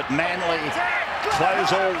opening, but Manly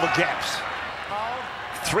close all the gaps.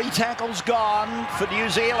 3 tackles gone for New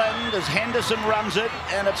Zealand as Henderson runs it,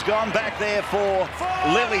 and it's gone back there for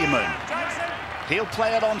Lillyman. He'll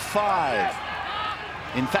play it on 5.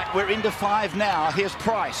 In fact, we're into 5 now. Here's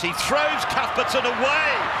Price. He throws Cuthbertson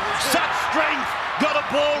away. Such strength. Got a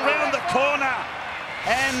ball round the corner.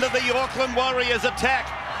 And the Auckland Warriors attack.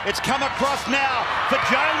 It's come across now for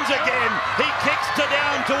Jones again. He kicks to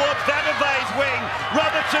down towards Vatavay's wing.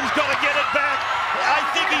 Robertson's got to get it back. I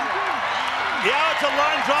think he... Yeah, it's a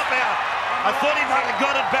line dropout. I thought he might have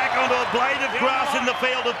got it back onto a blade of grass in the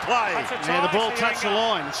field of play. Yeah, the ball touched the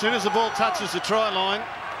line. As soon as the ball touches the try line,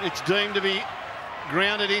 it's deemed to be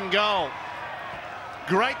grounded in goal.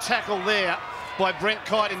 Great tackle there by Brent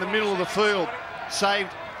Kite in the middle of the field.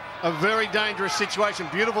 Saved a very dangerous situation.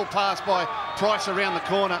 Beautiful pass by Price around the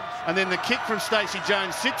corner, and then the kick from Stacey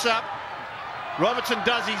Jones sits up. Robertson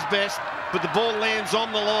does his best, but the ball lands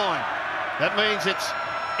on the line. That means it's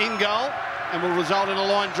in goal and will result in a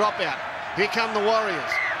line dropout. Here come the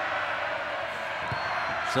Warriors.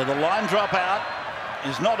 So the line dropout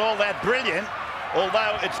is not all that brilliant,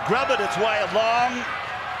 although it's grubbered its way along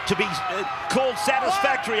to be called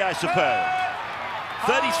satisfactory, I suppose.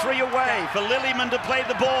 33 away for Lillyman to play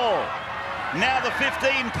the ball. Now the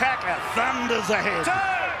 15 Packer thunders ahead.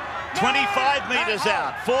 25 metres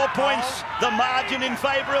out. 4 points the margin in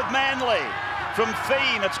favour of Manly. From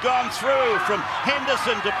Feen, it's gone through. From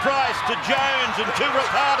Henderson to Price to Jones and to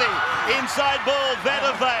Rapati. Inside ball,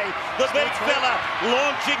 Vadavai, the big fella,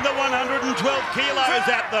 launching the 112 kilos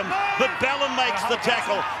at them. But Ballon makes the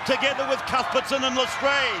tackle, together with Cuthbertson and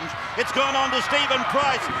Lestrange. It's gone on to Stephen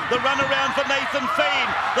Price. The run around for Nathan Feen.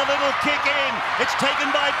 The little kick in. It's taken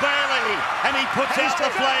by Bailey, and he puts out the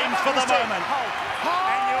flames for the moment.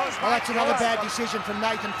 Well, that's another bad decision from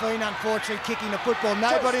Nathan Feen, unfortunately, kicking the football.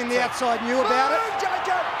 Nobody in the outside knew about it,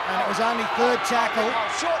 and it was only third tackle.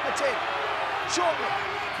 Shorten the 10. Shorten it.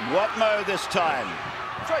 Watmo this time.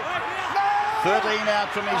 13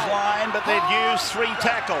 out from his line, but they've used 3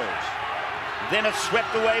 tackles. Then it's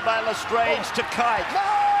swept away by Lestrange to Kite.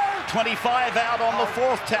 25 out on the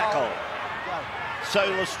 4th tackle. So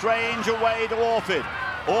Lestrange away to Orford.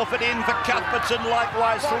 Orford in for Cuthbertson,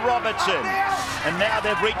 likewise for Robertson. And now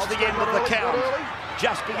they've reached the end of the count,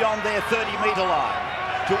 just beyond their 30-metre line.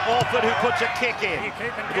 To Orford, who puts a kick in.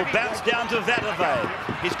 It'll bounce down to Vadavai.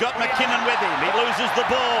 He's got McKinnon with him. He loses the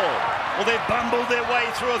ball. Well, they've bumbled their way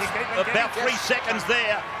through about 3 seconds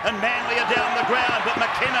there, and Manly are down the ground, but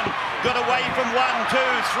McKinnon got away from 1, 2,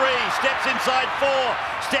 3, steps inside 4,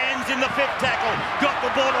 stands in the 5th tackle, got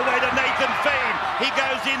the ball away to Nathan Feen. He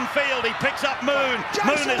goes infield, he picks up Moon.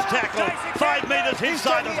 Moon is tackled, 5 metres his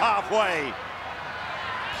side of halfway.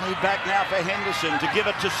 Played back now for Henderson to give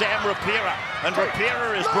it to Sam Rapira, and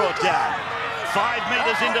Rapira is brought down. 5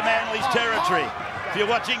 metres into Manly's territory. If you're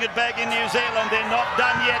watching it back in New Zealand, they're not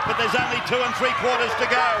done yet, but there's only 2 3/4 to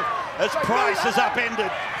go as Price is upended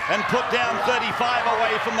and put down 35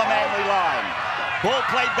 away from the Manly line. Ball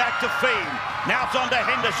played back to Feen. Now it's on to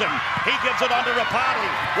Henderson. He gives it on to Rapati.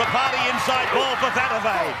 Rapati inside ball for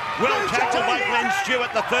Vadavai. Well tackled by Glenn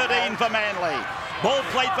Stewart, the 13 for Manly. Ball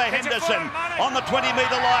played for Henderson on the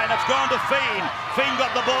 20-metre line. It's gone to Feen. Feen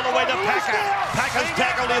got the ball away to Packer. Packer's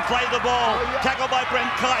tackled. He'll play the ball. Tackled by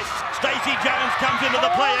Brent Kite. Stacey Jones comes into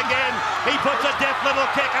the play again. He puts a deft little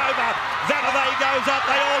kick over. Vadavai goes up.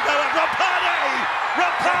 They all go up. Rapati!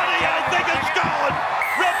 Rapati, I think it's gone.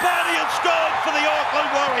 Rapati has scored for the Auckland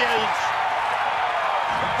Warriors.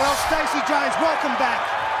 Well, Stacey Jones, welcome back.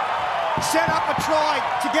 Set up a try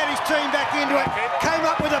to get his team back into it. Came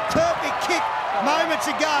up with a perfect kick moments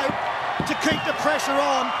ago to keep the pressure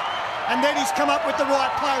on, and then he's come up with the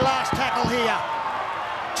right play last tackle here.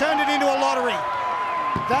 Turned it into a lottery.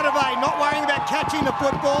 Vadavai not worrying about catching the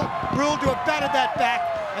football, ruled to have batted that back,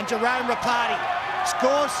 and Jerome Rapati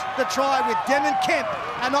scores the try with Denon Kemp,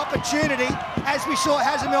 an opportunity, as we saw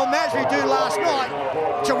Hazemel Masri do last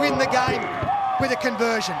night, to win the game with a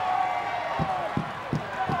conversion.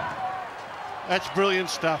 That's brilliant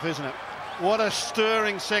stuff, isn't it? What a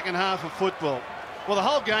stirring second half of football. Well, the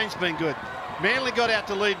whole game's been good. Manly got out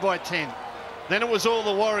to lead by 10. Then it was all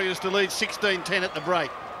the Warriors to lead 16-10 at the break.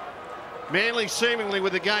 Manly seemingly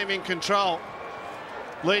with the game in control,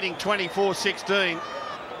 leading 24-16.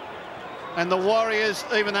 And the Warriors,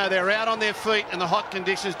 even though they're out on their feet and the hot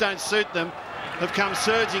conditions don't suit them, have come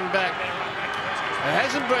surging back. It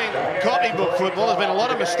hasn't been copybook football. There's been a lot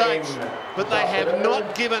of mistakes, but they have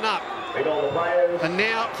not given up. And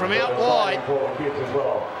now from out wide,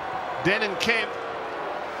 Denon Kemp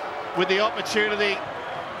with the opportunity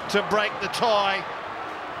to break the tie,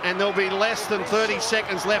 and there'll be less than 30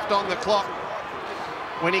 seconds left on the clock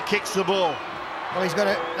when he kicks the ball. Well, he's got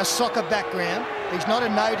a soccer background. He's not a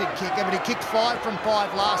noted kicker, but he kicked 5 from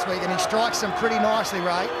 5 last week, and he strikes them pretty nicely,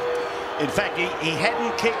 Ray. In fact, he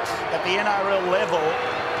hadn't kicked at the NRL level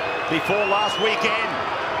before last weekend.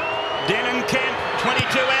 Denon Kemp, 22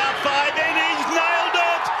 out, 5 in, he's nailed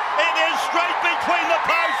it! It is straight between the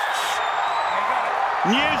posts!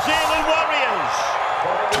 New Zealand Warriors,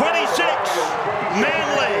 26,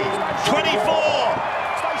 Manly, 24,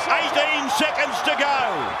 18 seconds to go.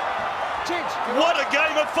 What a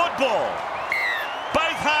game of football.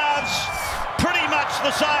 Both halves pretty much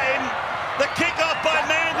the same. The kick-off by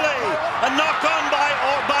Manly, a knock-on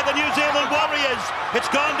by the New Zealand Warriors. It's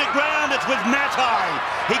gone to ground, It's with Matai.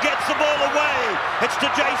 He gets the ball away. It's to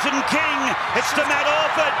Jason King. It's to Matt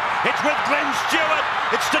Orford. It's with Glenn Stewart.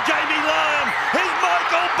 It's to Jamie Lyon. Here's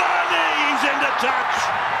Michael Barney. He's into touch.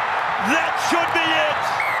 That should be it.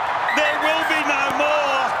 There will be no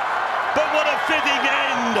more. But what a fitting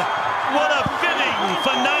end. What a fitting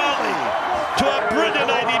finale to a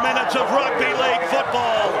brilliant 80 minutes of rugby league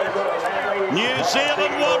football. New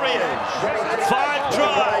Zealand Warriors, 5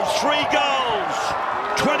 tries, 3 goals,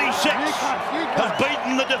 26 have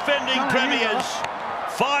beaten the defending premiers.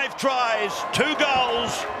 5 tries, 2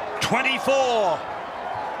 goals, 24.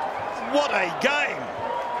 What a game.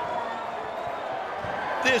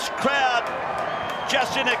 This crowd,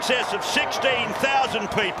 just in excess of 16,000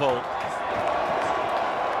 people,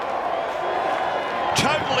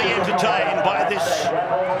 totally entertained by this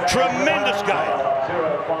tremendous game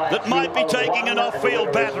that might be taking an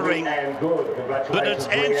off-field battering, but it's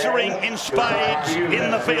answering in spades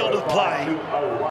in the field of play.